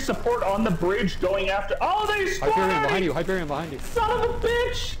infantry support on the bridge going after. Oh, they spotted! Hyperion behind you. Hyperion behind you. Son of a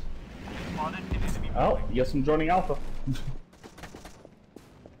bitch! Oh, yes, I'm joining Alpha.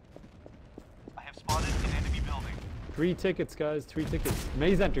 I have spotted an enemy building. 3 tickets, guys. 3 tickets.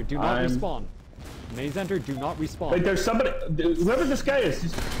 Maze enter. Do not respawn. Maze enter. Do not respawn. Wait, there's somebody. Whoever this guy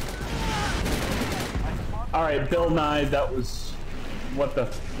is. All right, Bill Nye. That was. What the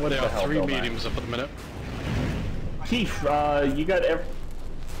hell? There are 3 Bill mediums up at the minute. Keith, you got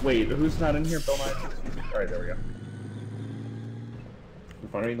Wait, who's not in here? Bill Nye. All right, there we go.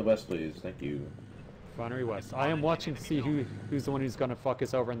 Refinery in the West, please. Thank you. Refinery West. I am watching to see who's the one who's gonna fuck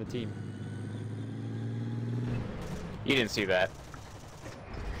us over in the team. You didn't see that.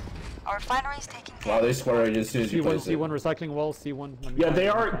 Our refinery's taking damage. Wow, they spotted as soon as you placed it. C1 recycling wall. C1. Yeah, they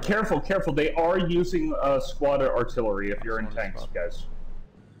are. Careful. They are using squad artillery if you're in tanks, guys.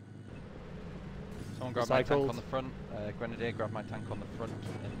 Someone grab my tank on the front. Grenadier, grab my tank on the front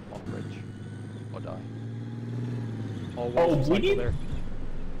and on bridge. Or die. Oh, we need... there.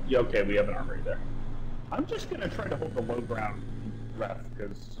 Yeah, okay, we have an armory there. I'm just gonna try to hold the low ground, ref,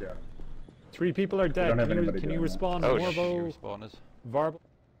 because, yeah. 3 people are dead. Can you respawn? Oh, Morvo, respawners. Varb.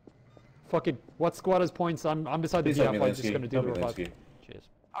 Fuck it. What squad has points? I'm beside the VF. I'm just gonna do the revive. Cheers.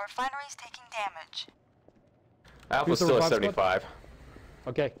 Our refinery's taking damage. Alpha's still at 75.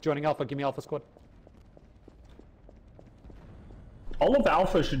 Okay, joining Alpha. Give me Alpha squad. All of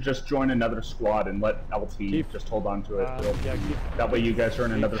Alpha should just join another squad and let LT just hold on to it. Yeah, that way you guys are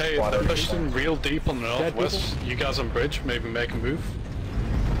in another squad. Hey, they're pushing real deep on the northwest. You guys on bridge, maybe make a move.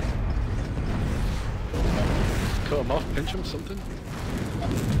 Cut them off, pinch them, something.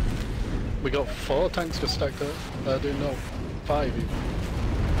 We got 4 tanks just stacked there. No, 5 even.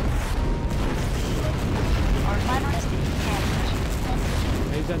 Our refinery's taking damage.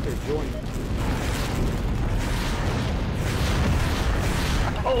 Maze enter, join.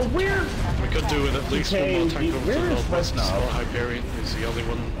 Oh, where? We could do with at least one more tank over to the northwest. Hyperion is the only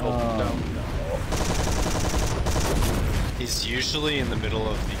one up and down. He's usually in the middle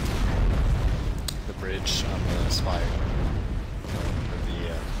of the bridge on the spire. Or the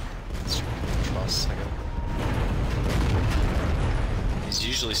truss, I guess. He's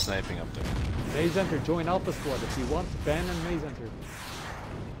usually sniping up there. Maze enter, join Alpha squad if you want. Ben and Maze enter.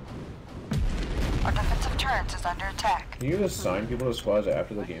 Our defensive turret is under attack. Can you assign people to squads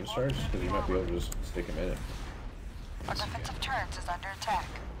after the game starts? Because you might be able to just stick them in it. Our defensive turret is under attack.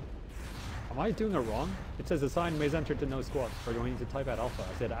 Am I doing it wrong? It says assign Maze enter to no squad. Or do I need to type at Alpha?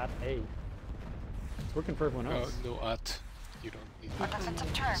 I said at A. It's working for everyone else. No, at. You don't need Our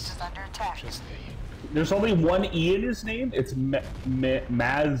defensive turret is under attack. just A. There's only one E in his name. It's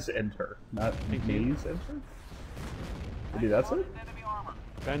Maz Enter, not Maze Enter. Maybe that's it?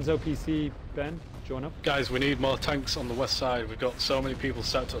 Ben's OPC. Ben, join up. Guys, we need more tanks on the west side. We've got so many people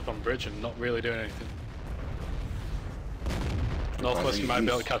set up on bridge and not really doing anything. Northwest, you might be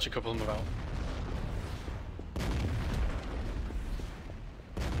able to catch a couple of them about.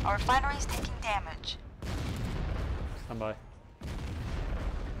 Our refinery's taking damage. Stand by.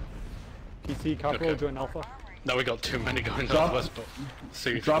 PC, Cockerel, join Alpha. No, we got too many going Drop- northwest, but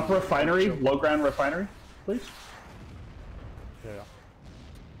see. Drop refinery, low ground refinery, please. Yeah.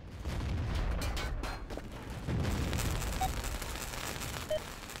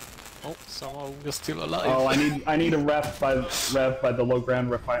 Oh, somehow we're still alive. Oh, I need a ref by the low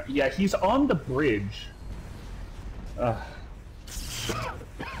ground refinery. Yeah, he's on the bridge.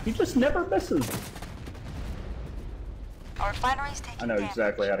 He just never misses. Our refinery's taking I know damage.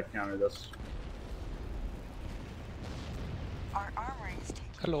 exactly how to counter this. Our armory is taking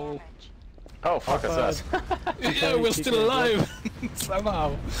Hello. damage. Oh, fuck, that's us. Yeah, we're still alive!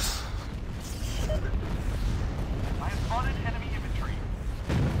 Somehow. I have spotted enemy infantry.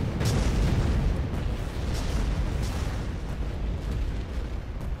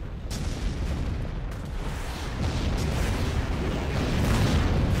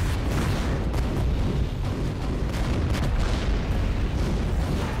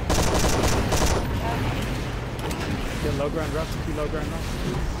 Get low ground reps, 2 low ground reps.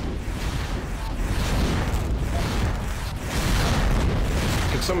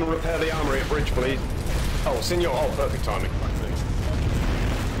 Could someone repair the armory at bridge, please? Oh, Senor. Oh, perfect timing.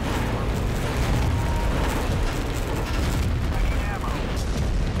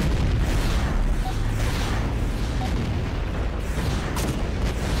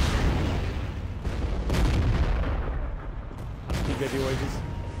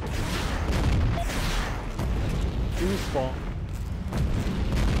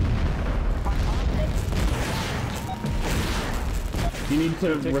 You need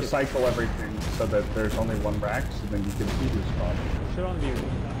to recycle everything so that there's only one rack, so then you can see your spot. Should only be.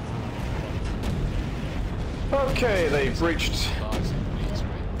 Okay, they've reached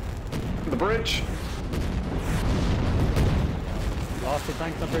the bridge. Lost the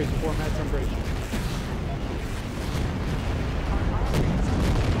tanks on bridge, 4 minutes on bridge.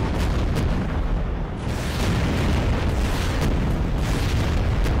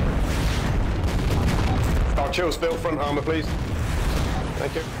 Chill spill, front armor, please.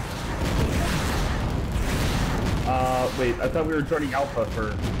 Thank you. Wait, I thought we were joining Alpha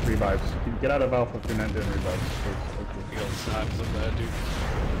for revives. You get out of Alpha if you're not doing revives. You got snaps up there, dude.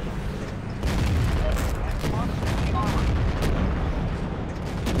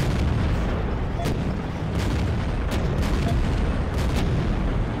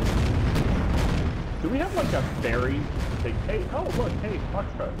 Do we have like a ferry? Like, hey, oh look, hey,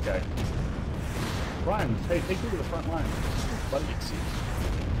 Foxtrot guy. Rhymes, hey, take me to the front line. Let me see.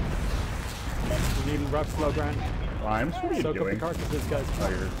 We need rough slow grind. Rhymes, what are you Soak doing? up the carcasses, guys. Oh,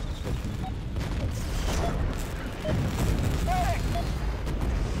 you're switching.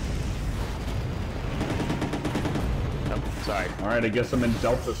 Oh, sorry. Alright, I guess I'm in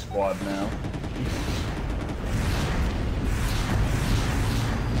Delta Squad now.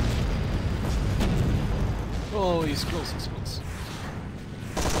 Oh, he's close as well.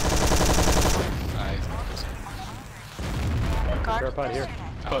 Drop out here.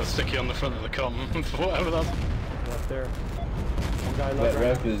 Put a sticky on the front of the com for whatever that's. Left there. One guy That left.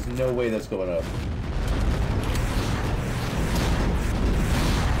 ref is no way that's going up.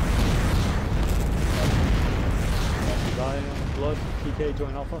 Zion, Blood, PK,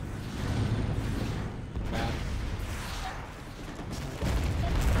 join Alpha. Man.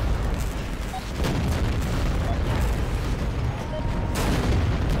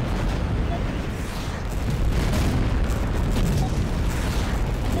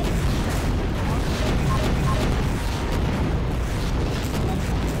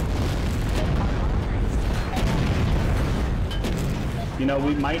 You know,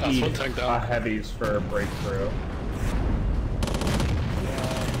 we might need heavies for a breakthrough.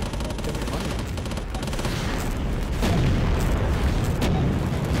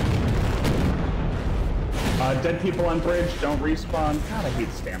 Dead people on bridge, don't respawn. God, I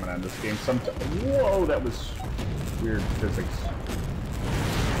hate stamina in this game. Whoa, that was weird physics.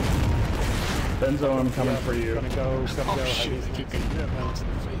 Benzo, I'm coming for you. Gonna go, Oh shit, keep getting that man to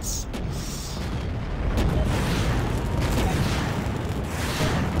the face.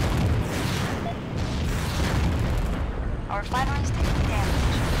 Our refinery's taking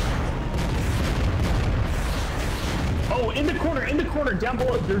damage. Oh, in the corner, down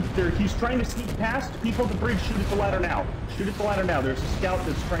below. He's trying to sneak past. People at the bridge, shoot at the ladder now. Shoot at the ladder now. There's a scout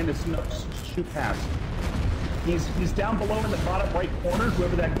that's trying to shoot past. He's down below in the bottom right corner,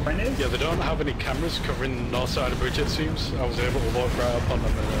 whoever that Gren is. Yeah, they don't have any cameras covering the north side of the bridge, it seems. I was able to walk right up on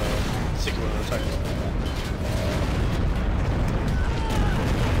them and stick one of the tanks.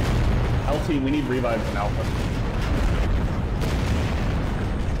 LT, we need revives in Alpha.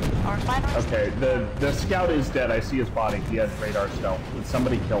 Okay, the scout is dead. I see his body. He had radar stealth.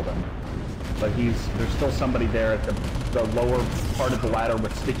 Somebody killed him. But there's still somebody there at the lower part of the ladder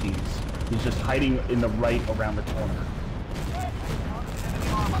with stickies. He's just hiding in the right around the corner.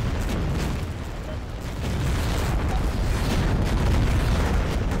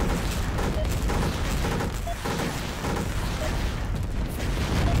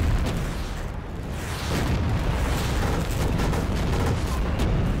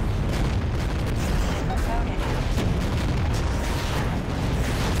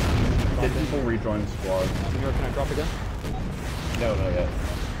 Did people rejoin squad? Senor, can I drop again? No, not yet.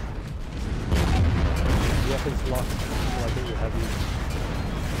 Weapons locked. I think we have these.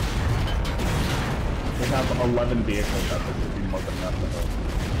 We have 11 vehicles. That would be more than enough to help.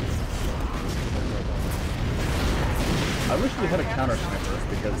 I wish we had a counter sniper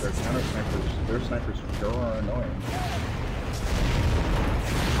because their snipers sure are annoying.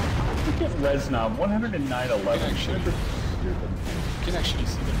 Look at Reznov, 109.11. You can actually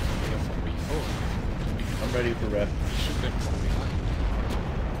see them from before. I'm ready for ref. Shoot them from behind.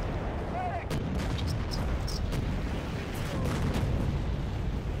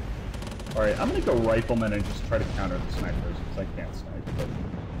 Alright, I'm gonna go rifleman and just try to counter the snipers because I can't snipe. But...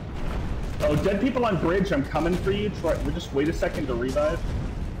 Oh, dead people on bridge, I'm coming for you. We'll just wait a second to revive.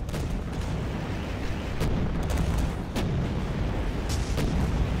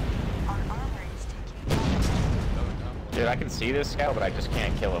 Dude, I can see this scout, but I just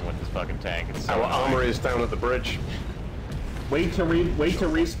can't kill him with this fucking tank. It's so Our annoying. armor is down at the bridge. Wait to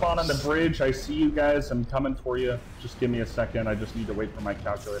respawn on the bridge. I see you guys. I'm coming for you. Just give me a second. I just need to wait for my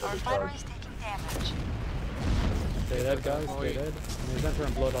calculator to charge. Stay dead, guys. Stay dead. There's enter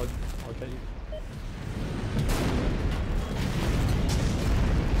and blood. I'll get you.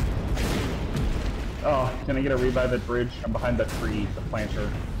 Oh, can I get a revive at bridge? I'm behind that tree, the planter.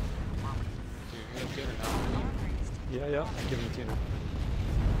 Yeah, I'm giving it to you now.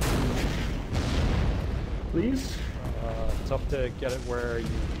 Please? Tough to get it where you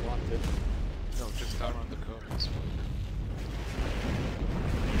want it. No, just down around the corner.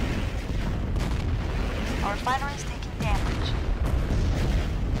 Our refinery's taking damage.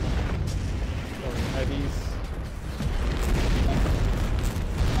 Heavies.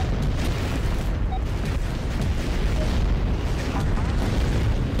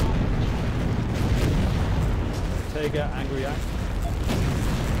 Ortega, Angry Act.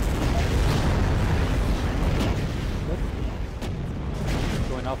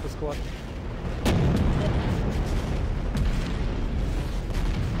 Join Alpha Squad.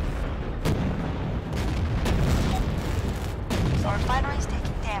 Our refinery's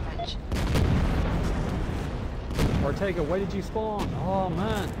taking damage. Ortega, why did you spawn? Oh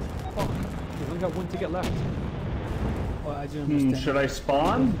man. Fuck. You've only got one ticket left. Oh, I don't understand. Should I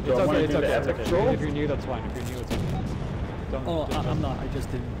spawn? It's okay, it's okay. Troll? If you're new, that's fine. If you're new, it's okay. I'm not. I just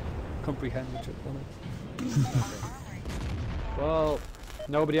didn't comprehend what you're calling. Well,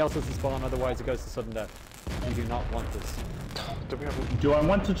 nobody else has to spawn, otherwise it goes to sudden death. You do not want this. Do I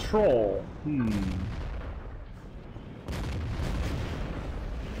want to troll?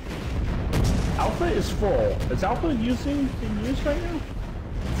 Alpha is full. Is Alpha being used right now?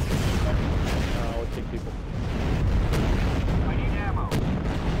 I'll kick people. I need ammo.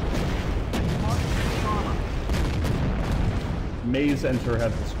 Maze Enter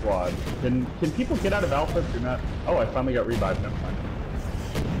has the squad. Can people get out of Alpha if you're not? Oh, I finally got revived. Never mind.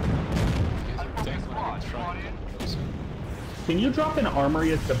 Can you drop an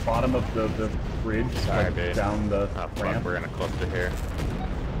armory at the bottom of the bridge? Sorry, like, dude. down the ramp? We're in a cluster here.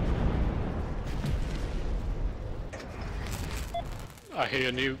 I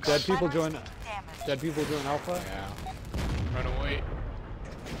hear nukes. Dead people join Alpha? Yeah. Run away.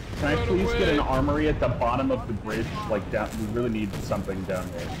 Can I please get an armory at the bottom of the bridge? Like down, we really need something down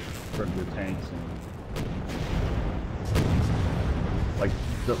there for the tanks. And... Like,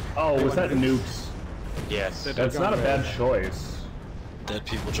 was that nukes? Yes. That's not a bad choice. Dead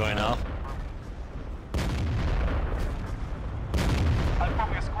people join up. I'm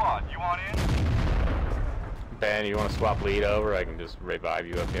forming a squad. You want in? Ben, you want to swap lead over? I can just revive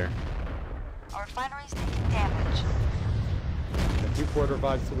you up here. Our refinery's taking damage. 2 quarter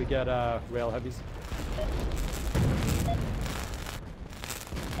revives till we get rail heavies.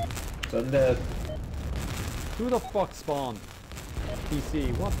 So dead. Who the fuck spawned?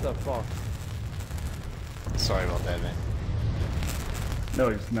 PC, what the fuck? Sorry about that, man. No,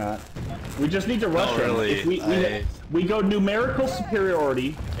 it's not. We just need to rush him. Really, If we go numerical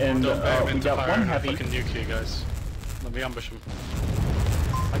superiority, and we got one heavy. Fucking nuke you guys. Let me ambush him.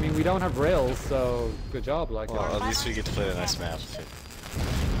 I mean, we don't have rails, so good job. Like, well, at least we get to play a nice map. It's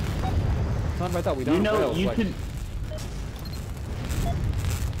not about that. We don't have rails. You like, can.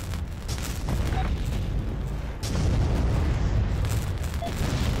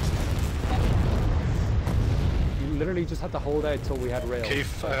 You literally just had to hold out till we had rails.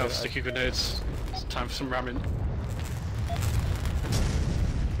 Keith, I have sticky grenades. It's time for some ramming.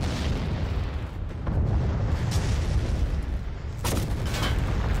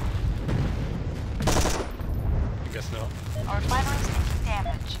 I guess not. Our refinery's taking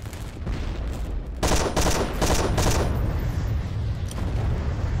damage.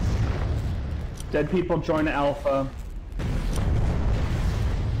 Dead people join Alpha.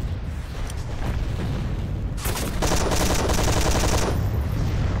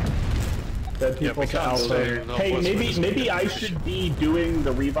 Dead people to Alpha. Hey, maybe I should be doing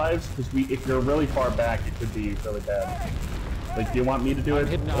the revives because if you're really far back, it could be really bad. Like, do you want me to do it?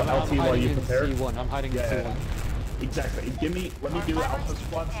 I'm while you prepare? C1. I'm hiding in C1. Exactly. Let me do Alpha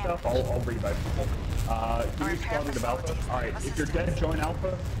Squad stuff. I'll revive people. Give me squad lead of Alpha. Alright, if you're dead, join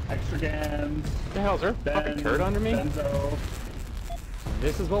Alpha. Extra Gans. What the hell, is there a fucking turd under me? Benzo.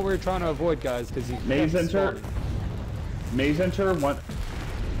 This is what we're trying to avoid, guys, because you Maze Enter. Maze Enter. One.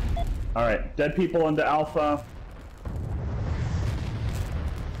 Alright, dead people into Alpha.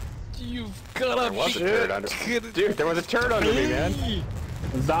 You've gotta be Dude, there was a turd under me, man.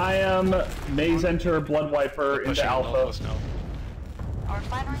 Zion, Maze Enter, Blood Wiper into Alpha.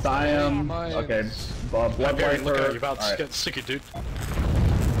 Zion, okay, Blood Wiper. Look out, you're about to get sticky, dude.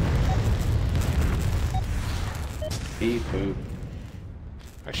 Beep poop.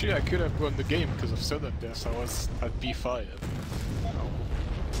 Actually, I could have won the game because of sudden death. I was at B5.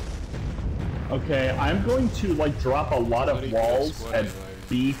 Okay, I'm going to like drop a lot of walls at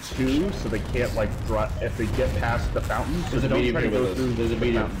B2 so they can't like drop if they get past the fountain. So There's a don't medium try to here go with us. through There's a the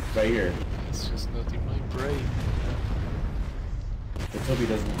medium fountain. right here. It's just not in my brain. Let's hope he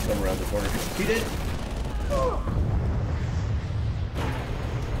doesn't come around the corner. He did!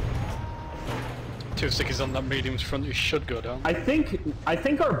 Two stickies on that medium's front, you should go down. I think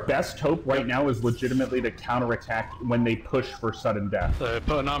our best hope right now is legitimately to counterattack when they push for sudden death.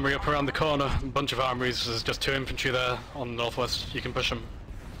 Put an armory up around the corner, a bunch of armories, there's just 2 infantry there on the northwest, you can push them.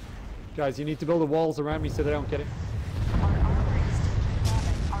 Guys, you need to build the walls around me so they don't get it. Our armory is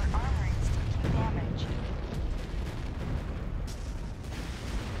taking damage.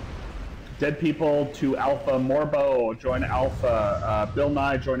 Dead people to Alpha. Morbo, join Alpha. Bill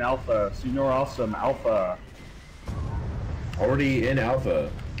Nye, join Alpha. Senor Awesome, Alpha. Already in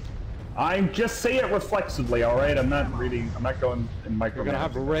Alpha. I'm just say it reflexively, alright? I'm not reading, I'm not going in micro. We're gonna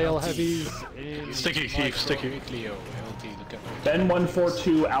have rail heavies in... Sticky, Keith, sticky. Ben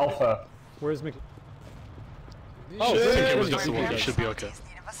 142 Alpha. Where's Mick? Oh, I think it was just the one, you should be okay.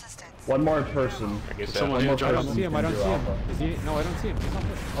 One more person. Someone One here, more I don't see him, I don't see him. Alpha. Is he? No, I don't see him. He's not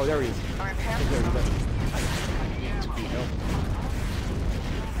there. Oh, there he is.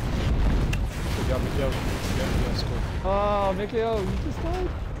 Good job, Mikio. Oh, Mikio, you just died.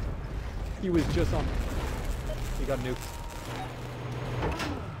 He was just on. He got nuked.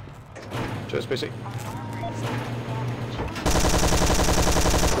 Just busy.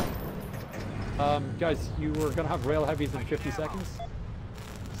 Guys, you were gonna have rail heavies in 50 seconds.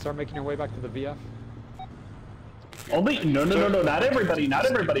 Start making your way back to the VF. Only no, not everybody, not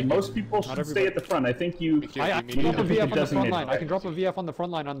everybody. Most people should stay at the front. I think you. I can drop a VF on the front line. I can drop a VF on the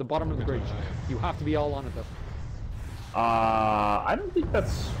front line on the bottom of the bridge. You have to be all on it though. I don't think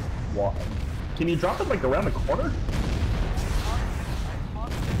that's. Can you drop it like around the corner?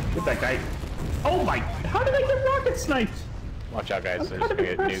 Get that guy. Oh my! How did I get rocket sniped? Watch out, guys. They're just gonna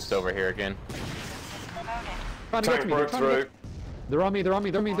get nuked over here again. Trying to get to me. They're trying to get... They're on me. They're on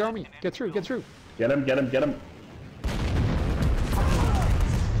me. They're on me. They're on me. Get through. Get through. Get him. Get him. Get him.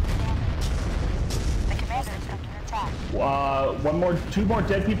 Two more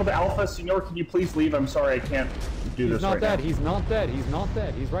dead people to Alpha. Senor, can you please leave? I'm sorry, I can't do this right now. He's not dead. He's not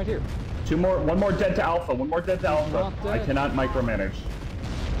dead. He's right here. One more dead to Alpha. One more dead to Alpha. I cannot micromanage.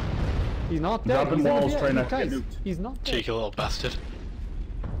 He's not dead. Dropping walls, trying not to get nuked. He's not dead. Cheeky little bastard.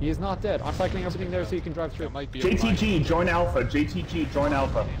 He is not dead. I'm cycling everything there so you can drive through. JTG, join Alpha. JTG, join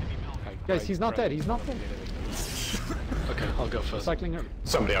Alpha. Guys, he's not dead. He's not dead. Okay, I'll go first. Cycling her.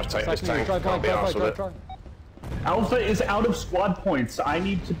 Somebody else take this tank. Drive. Alpha is out of squad points. I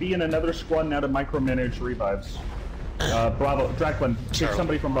need to be in another squad now to micromanage revives. Bravo. Draklin, take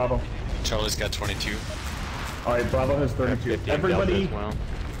somebody from Bravo. Charlie's got 22. Alright, Bravo has 32. Everybody,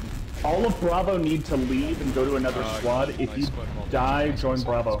 all of Bravo need to leave and go to another squad. If you die, join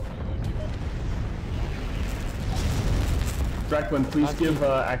Bravo. Draklin, please give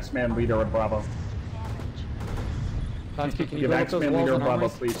Axeman leader a Bravo. Give Axeman leader a Bravo,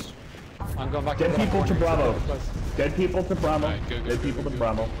 please. I'm going back Dead people to Bravo. Dead people to Bravo. Dead people to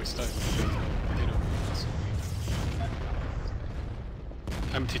Bravo.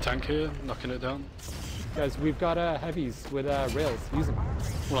 Empty tank here, knocking it down. Guys, we've got heavies with rails. Use them.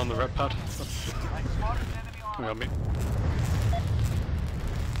 One on the red pad. Come on, me.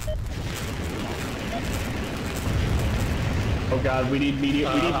 Oh god, we need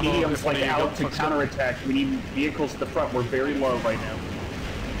mediums like out to counterattack. We need vehicles at the front. We're very low right now.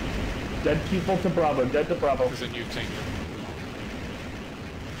 Dead people to Bravo. Dead to Bravo. There's a new tank.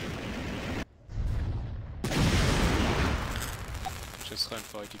 Just stand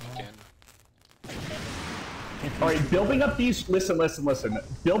fight if you can. Alright, building up these... Listen.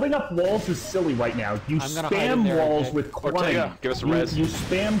 Building up walls is silly right now. You spam walls with quantity. Ortega, give us a res. You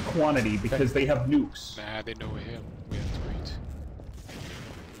spam quantity because they have nukes. Nah, they know we're here. We have to wait.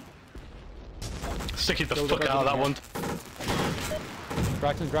 Sticky the fuck out of that one.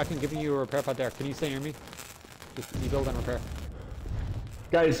 Draken, giving you a repair pad there. Can you stay near me? Just you build and repair.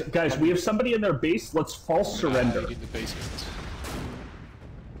 Guys, we have somebody in their base. Let's false surrender. In the basement.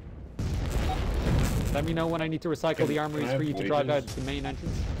 Let me know when I need to recycle the armories for you to drive out the main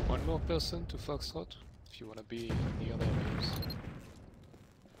entrance. One more person to Foxtrot, if you want to be in the other areas.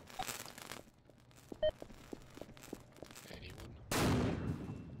 Anyone?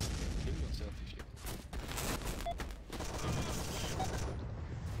 Kill yourself if you...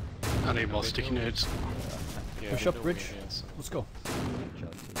 I need more sticky nades. Push up bridge. Let's go.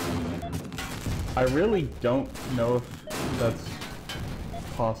 I really don't know if that's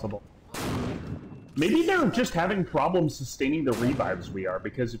possible. Maybe they're just having problems sustaining the revives we are,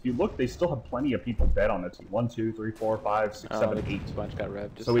 because if you look, they still have plenty of people dead on the team. 1, 2, 3, 4, 5, 6, 7, 8. Bunch got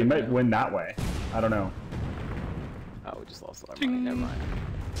revved. So we might win that way. I don't know. Oh, we just lost a lot of money. Never mind.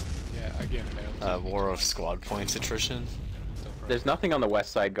 Yeah, again, War of squad points attrition. There's nothing on the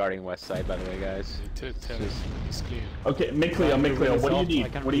west side guarding west side, by the way, guys. It's clear. Okay, Mikleo, what do you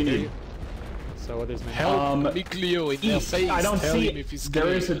need? What do you need? So others may help Mikleo in their East. face. I don't Tell see him if he's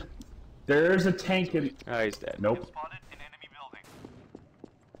it. There's a tank in. Oh, he's dead. Nope.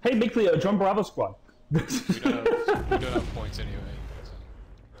 Hey, Mikleo, join Bravo Squad. we don't have points anyway.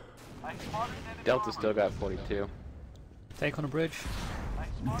 So. Delta still got 42. Tank on a bridge.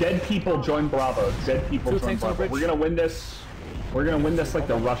 Dead people join Bravo. Dead people join Bravo. We're gonna win this. We're gonna win this like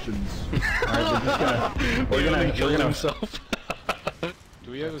the Russians. Alright, we're gonna kill himself.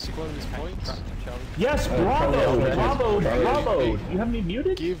 Do we have a squad with points? Yes, Bravo! Bravo! You have me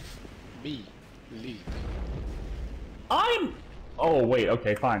muted? Give me lead. Oh, wait,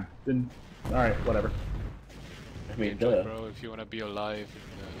 okay, fine. Then, alright, whatever. I mean, bro, if you wanna be alive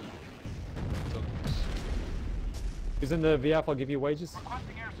in the Who's in the VF? I'll give you wages.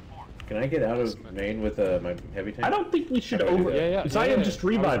 Can I get out of main with my heavy tank? I don't think we should over. Yeah. I am just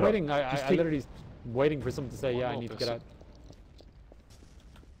reviving. I was waiting. I literally waiting for someone to say, yeah, I need to get out.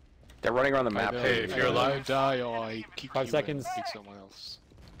 They're running around the map. Hey, if you're alive, die, or I keep 5 seconds. Pick someone else.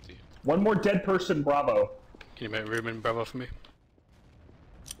 One more dead person, Bravo. Can you make room in Bravo for me?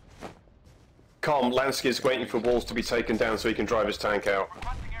 Calm, Lansky is waiting for walls to be taken down so he can drive his tank out.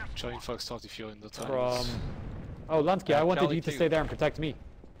 Try and fuck start if you're in the tunnels. Oh, Lansky, I wanted you to stay there and protect me.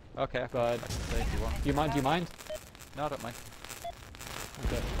 Okay. But do you mind? No, I don't mind.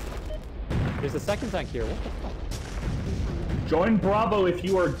 Okay. There's a second tank here. What the fuck? Join Bravo if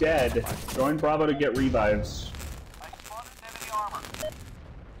you are dead. Join Bravo to get revives.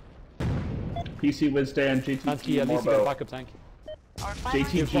 PC Wizdan, JT. Lansky, at least you got a backup tank.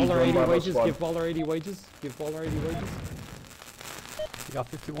 JTG, give Baller 80 Bravo wages. squad. Give Baller 80 wages. Give Baller 80 wages. You got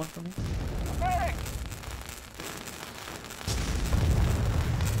 51 for me?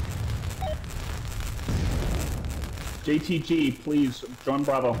 JTG, please join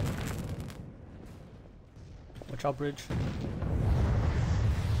Bravo. Watch out, bridge.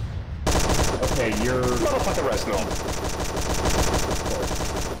 Okay, you're. Motherfucker, rest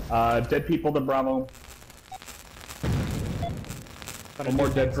now. Dead people to Bravo. One more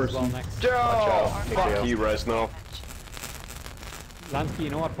dead person. Oh, fuck you, Resno. Lansky, you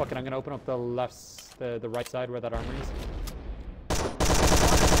know what? Fuck it, I'm gonna open up the left, the right side where that armory is.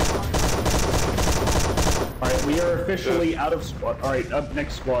 Alright, we are officially out of squad. Alright, up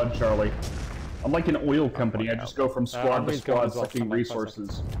next squad, Charlie. I'm like an oil company, I just go from squad to squad sucking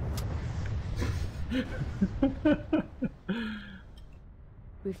resources.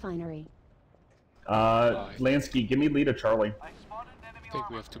 Refinery. Lansky, give me lead of Charlie. I think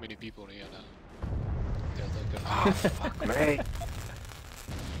we have too many people here now. Oh, fuck me.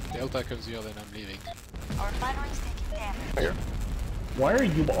 Delta comes here, then I'm leaving. Our refinery's taking damage. Why are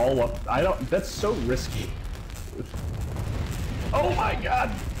you all up? I don't. That's so risky. Oh my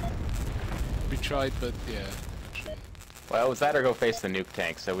god! We tried, but yeah. Well, it was that or go face the nuke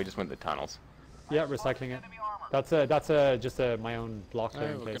tank, so we just went the tunnels. Yeah, recycling it. That's just my own block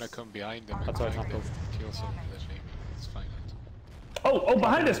there. We're gonna come behind them. That's why it's not built. Kill some of them, maybe. It's fine. Oh,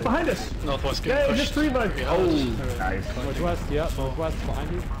 behind us! Behind us! Northwest. Yeah, just revive. Oh, nice. Northwest, yeah, northwest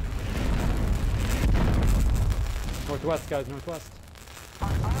behind you. Northwest, guys, northwest. Our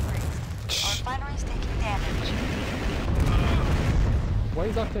refinery's taking damage. Why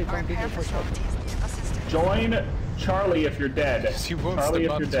is Octave trying to push up? Join Charlie if you're dead. He wants Charlie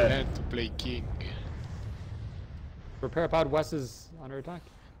the if you're map to dead. end to play king. Repair pad west is under attack.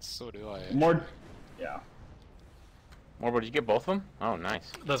 So do I. More. Yeah. More, did you get both of them? Oh,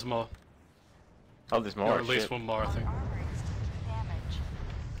 nice. There's more. Oh, there's more. Or at least one more, I think.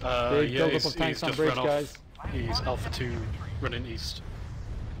 Big Yeah, buildup he's of tanks on just bridge, run off. guys. He's Alpha 2 running east.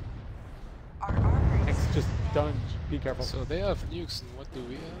 Tanks, just don't be careful. So they have nukes, and what do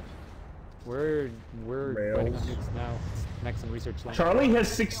we have? We're waiting on nukes now. It's next in research line. Charlie has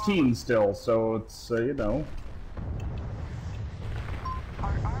 16 still, so it's you know.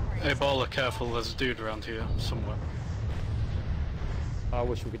 Hey, Baller, careful, there's a dude around here somewhere. I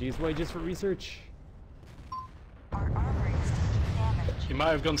wish we could use wages for research. He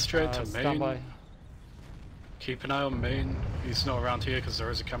might have gone straight to stand main. by. Keep an eye on main. He's not around here because there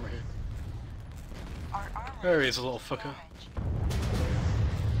is a camera here. There he is, a little fucker.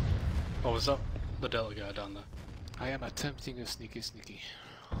 Oh, was that the Delta guy down there? I am attempting a sneaky.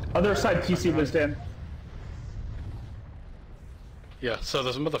 Other side, PC was in. Yeah, so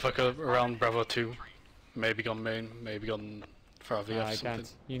there's a motherfucker around Bravo 2. Maybe gone main, maybe gone for our VF I something.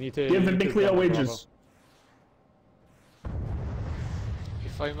 can't. You need to... Give him big Leo wages.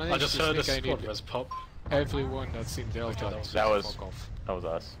 If I manage I just to heard a sneak, I need squad res pop. everyone that's in Delta. That was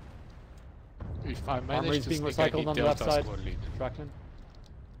us. If I Armory's manage to being sneak, I recycled need on the left Delta side. squad lead. Tracklin.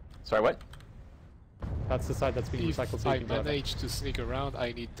 Sorry, what? That's the side that's being recycled. If So I you can drive it. manage to sneak around,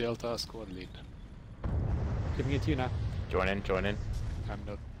 I need Delta squad lead. Giving it to you now. Join in, join in. I'm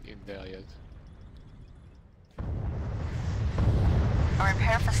not in there yet. Our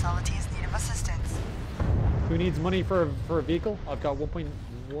repair facility is in need of assistance. Who needs money for a vehicle? I've got 1.1.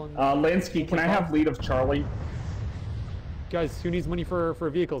 Lansky, can I have lead of Charlie? Guys, who needs money for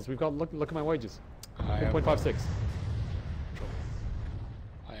vehicles? We've got look at my wages. I have, 1.56.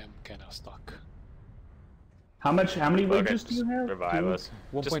 I am kinda stuck. How many Okay, wages do you have? Revive us.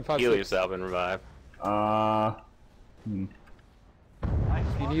 Just 1.56. heal yourself and revive.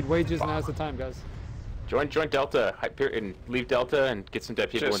 If you need wages, now's the time, guys. Join Delta and leave Delta and get some dead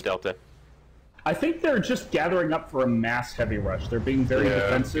people in Delta. I think they're just gathering up for a mass heavy rush. They're being very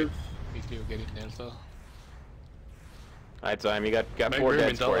defensive. If you get in Delta. Alright, Time, you got Make 4 room in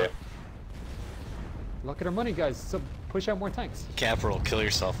deads for you. Delta. Look at our money, guys. So push out more tanks. Capital, kill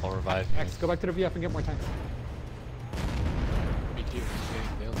yourself, I'll revive you. X, go back to the VF and get more tanks. Me too,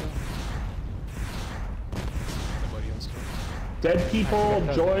 get in Delta. Nobody else join. Dead people,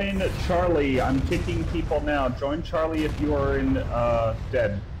 join Charlie. I'm kicking people now. Join Charlie if you are in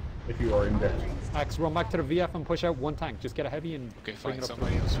dead. If you are in dead. X, run back to the VF and push out one tank. Just get a heavy and Okay, bring fine, it up.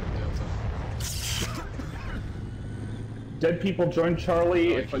 somebody else from Delta. Dead people, join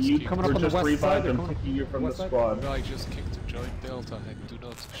Charlie. If you Coming up were on the just west revived, side, I'm they're coming kicking you from the west side. squad. I just kicked to join Delta and do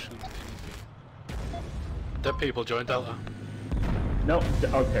not shoot anything. Dead people join Delta. No,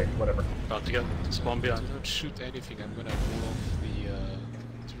 okay, whatever. About to get spawn behind. Do not shoot anything, I'm gonna pull off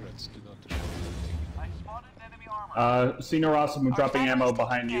the turrets. Do not shoot anything. I spotted enemy armor. Senior Awesome, I'm dropping ammo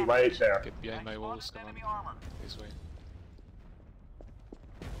behind you right there. Get behind my walls, come on. This way.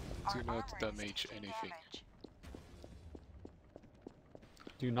 Do not damage anything.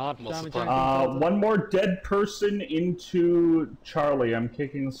 Do not What's the damage plan? anything. One more dead person into Charlie. I'm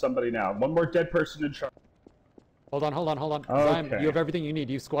kicking somebody now. One more dead person in Charlie. Hold on. Okay. You have everything you need.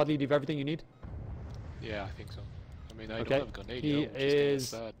 You have squad lead, you have everything you need? Yeah, I think so. I mean, I Okay. don't have a grenade. He I'm just is-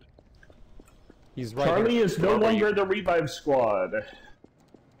 sad. He's right Charlie here. is no longer the revive squad.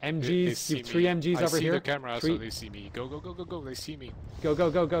 MGs, They you see have 3 me. MGs I over see here. the camera, Three. so they see me. Go, they see me. Go.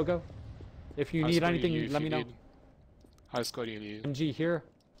 If you I'll need squad anything, you if let you me know. need. I'll squad you. MG here.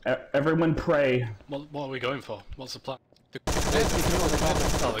 Everyone pray. What are we going for? What's the plan? The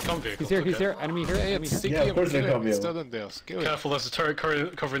Oh, the com vehicle. He's here. Enemy here. Enemy here. Yeah, of course they come here. Still in there. Kill him. Careful, there's a turret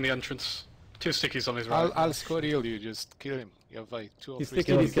covering the entrance. 2 stickies on his right. I'll squad heal you. Just kill him. You have like 2 or 3.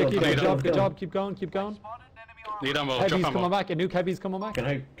 He's sticky. Good job. Keep going. Need ammo, Heavy's drop coming ammo. back. A nuke heavy's coming back. Can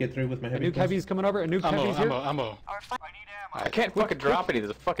I get through with my A heavy? nuke heavy's coming over. A nuke heavy's here. Ammo. I can't fucking drop any.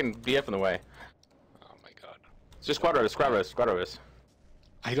 There's a fucking VF in the way. Oh my god. It's just squad rovers.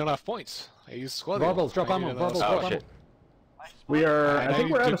 I don't have points. I use squad. Barbels, drop I ammo. need Barbels, another drop Oh ammo. shit. We are. And I think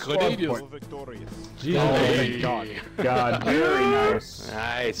I we're out need of the squad grenadiers. point. Jesus. Oh, Hey. God, very nice.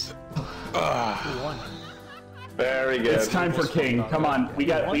 Nice. Very good. It's time for King. Come on, we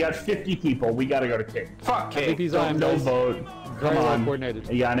got 50 people. We gotta go to King. Fuck King. MVP's on, No guys. vote. Very Come well on. coordinated.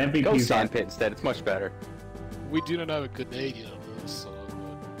 Yeah, an Go MVP's on. sandpit instead. It's much better. We do not have a grenade yet, so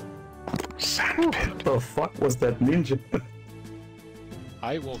What the fuck was that ninja?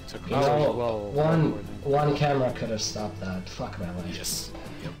 I want to Oh, close. well, One camera could have stopped that. Fuck my life. Yes.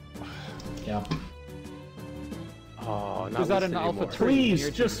 Yep. Oh, not Is that an listening Alpha anymore. 3? Please,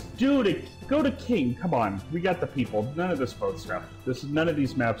 just go to King. Come on, we got the people. None of this vote stuff. None of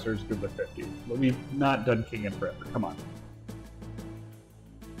these maps are as good with 50. We've not done King in forever. Come on.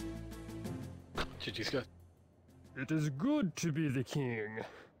 GG's good. It is good to be the king.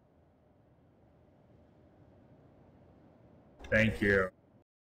 Thank you.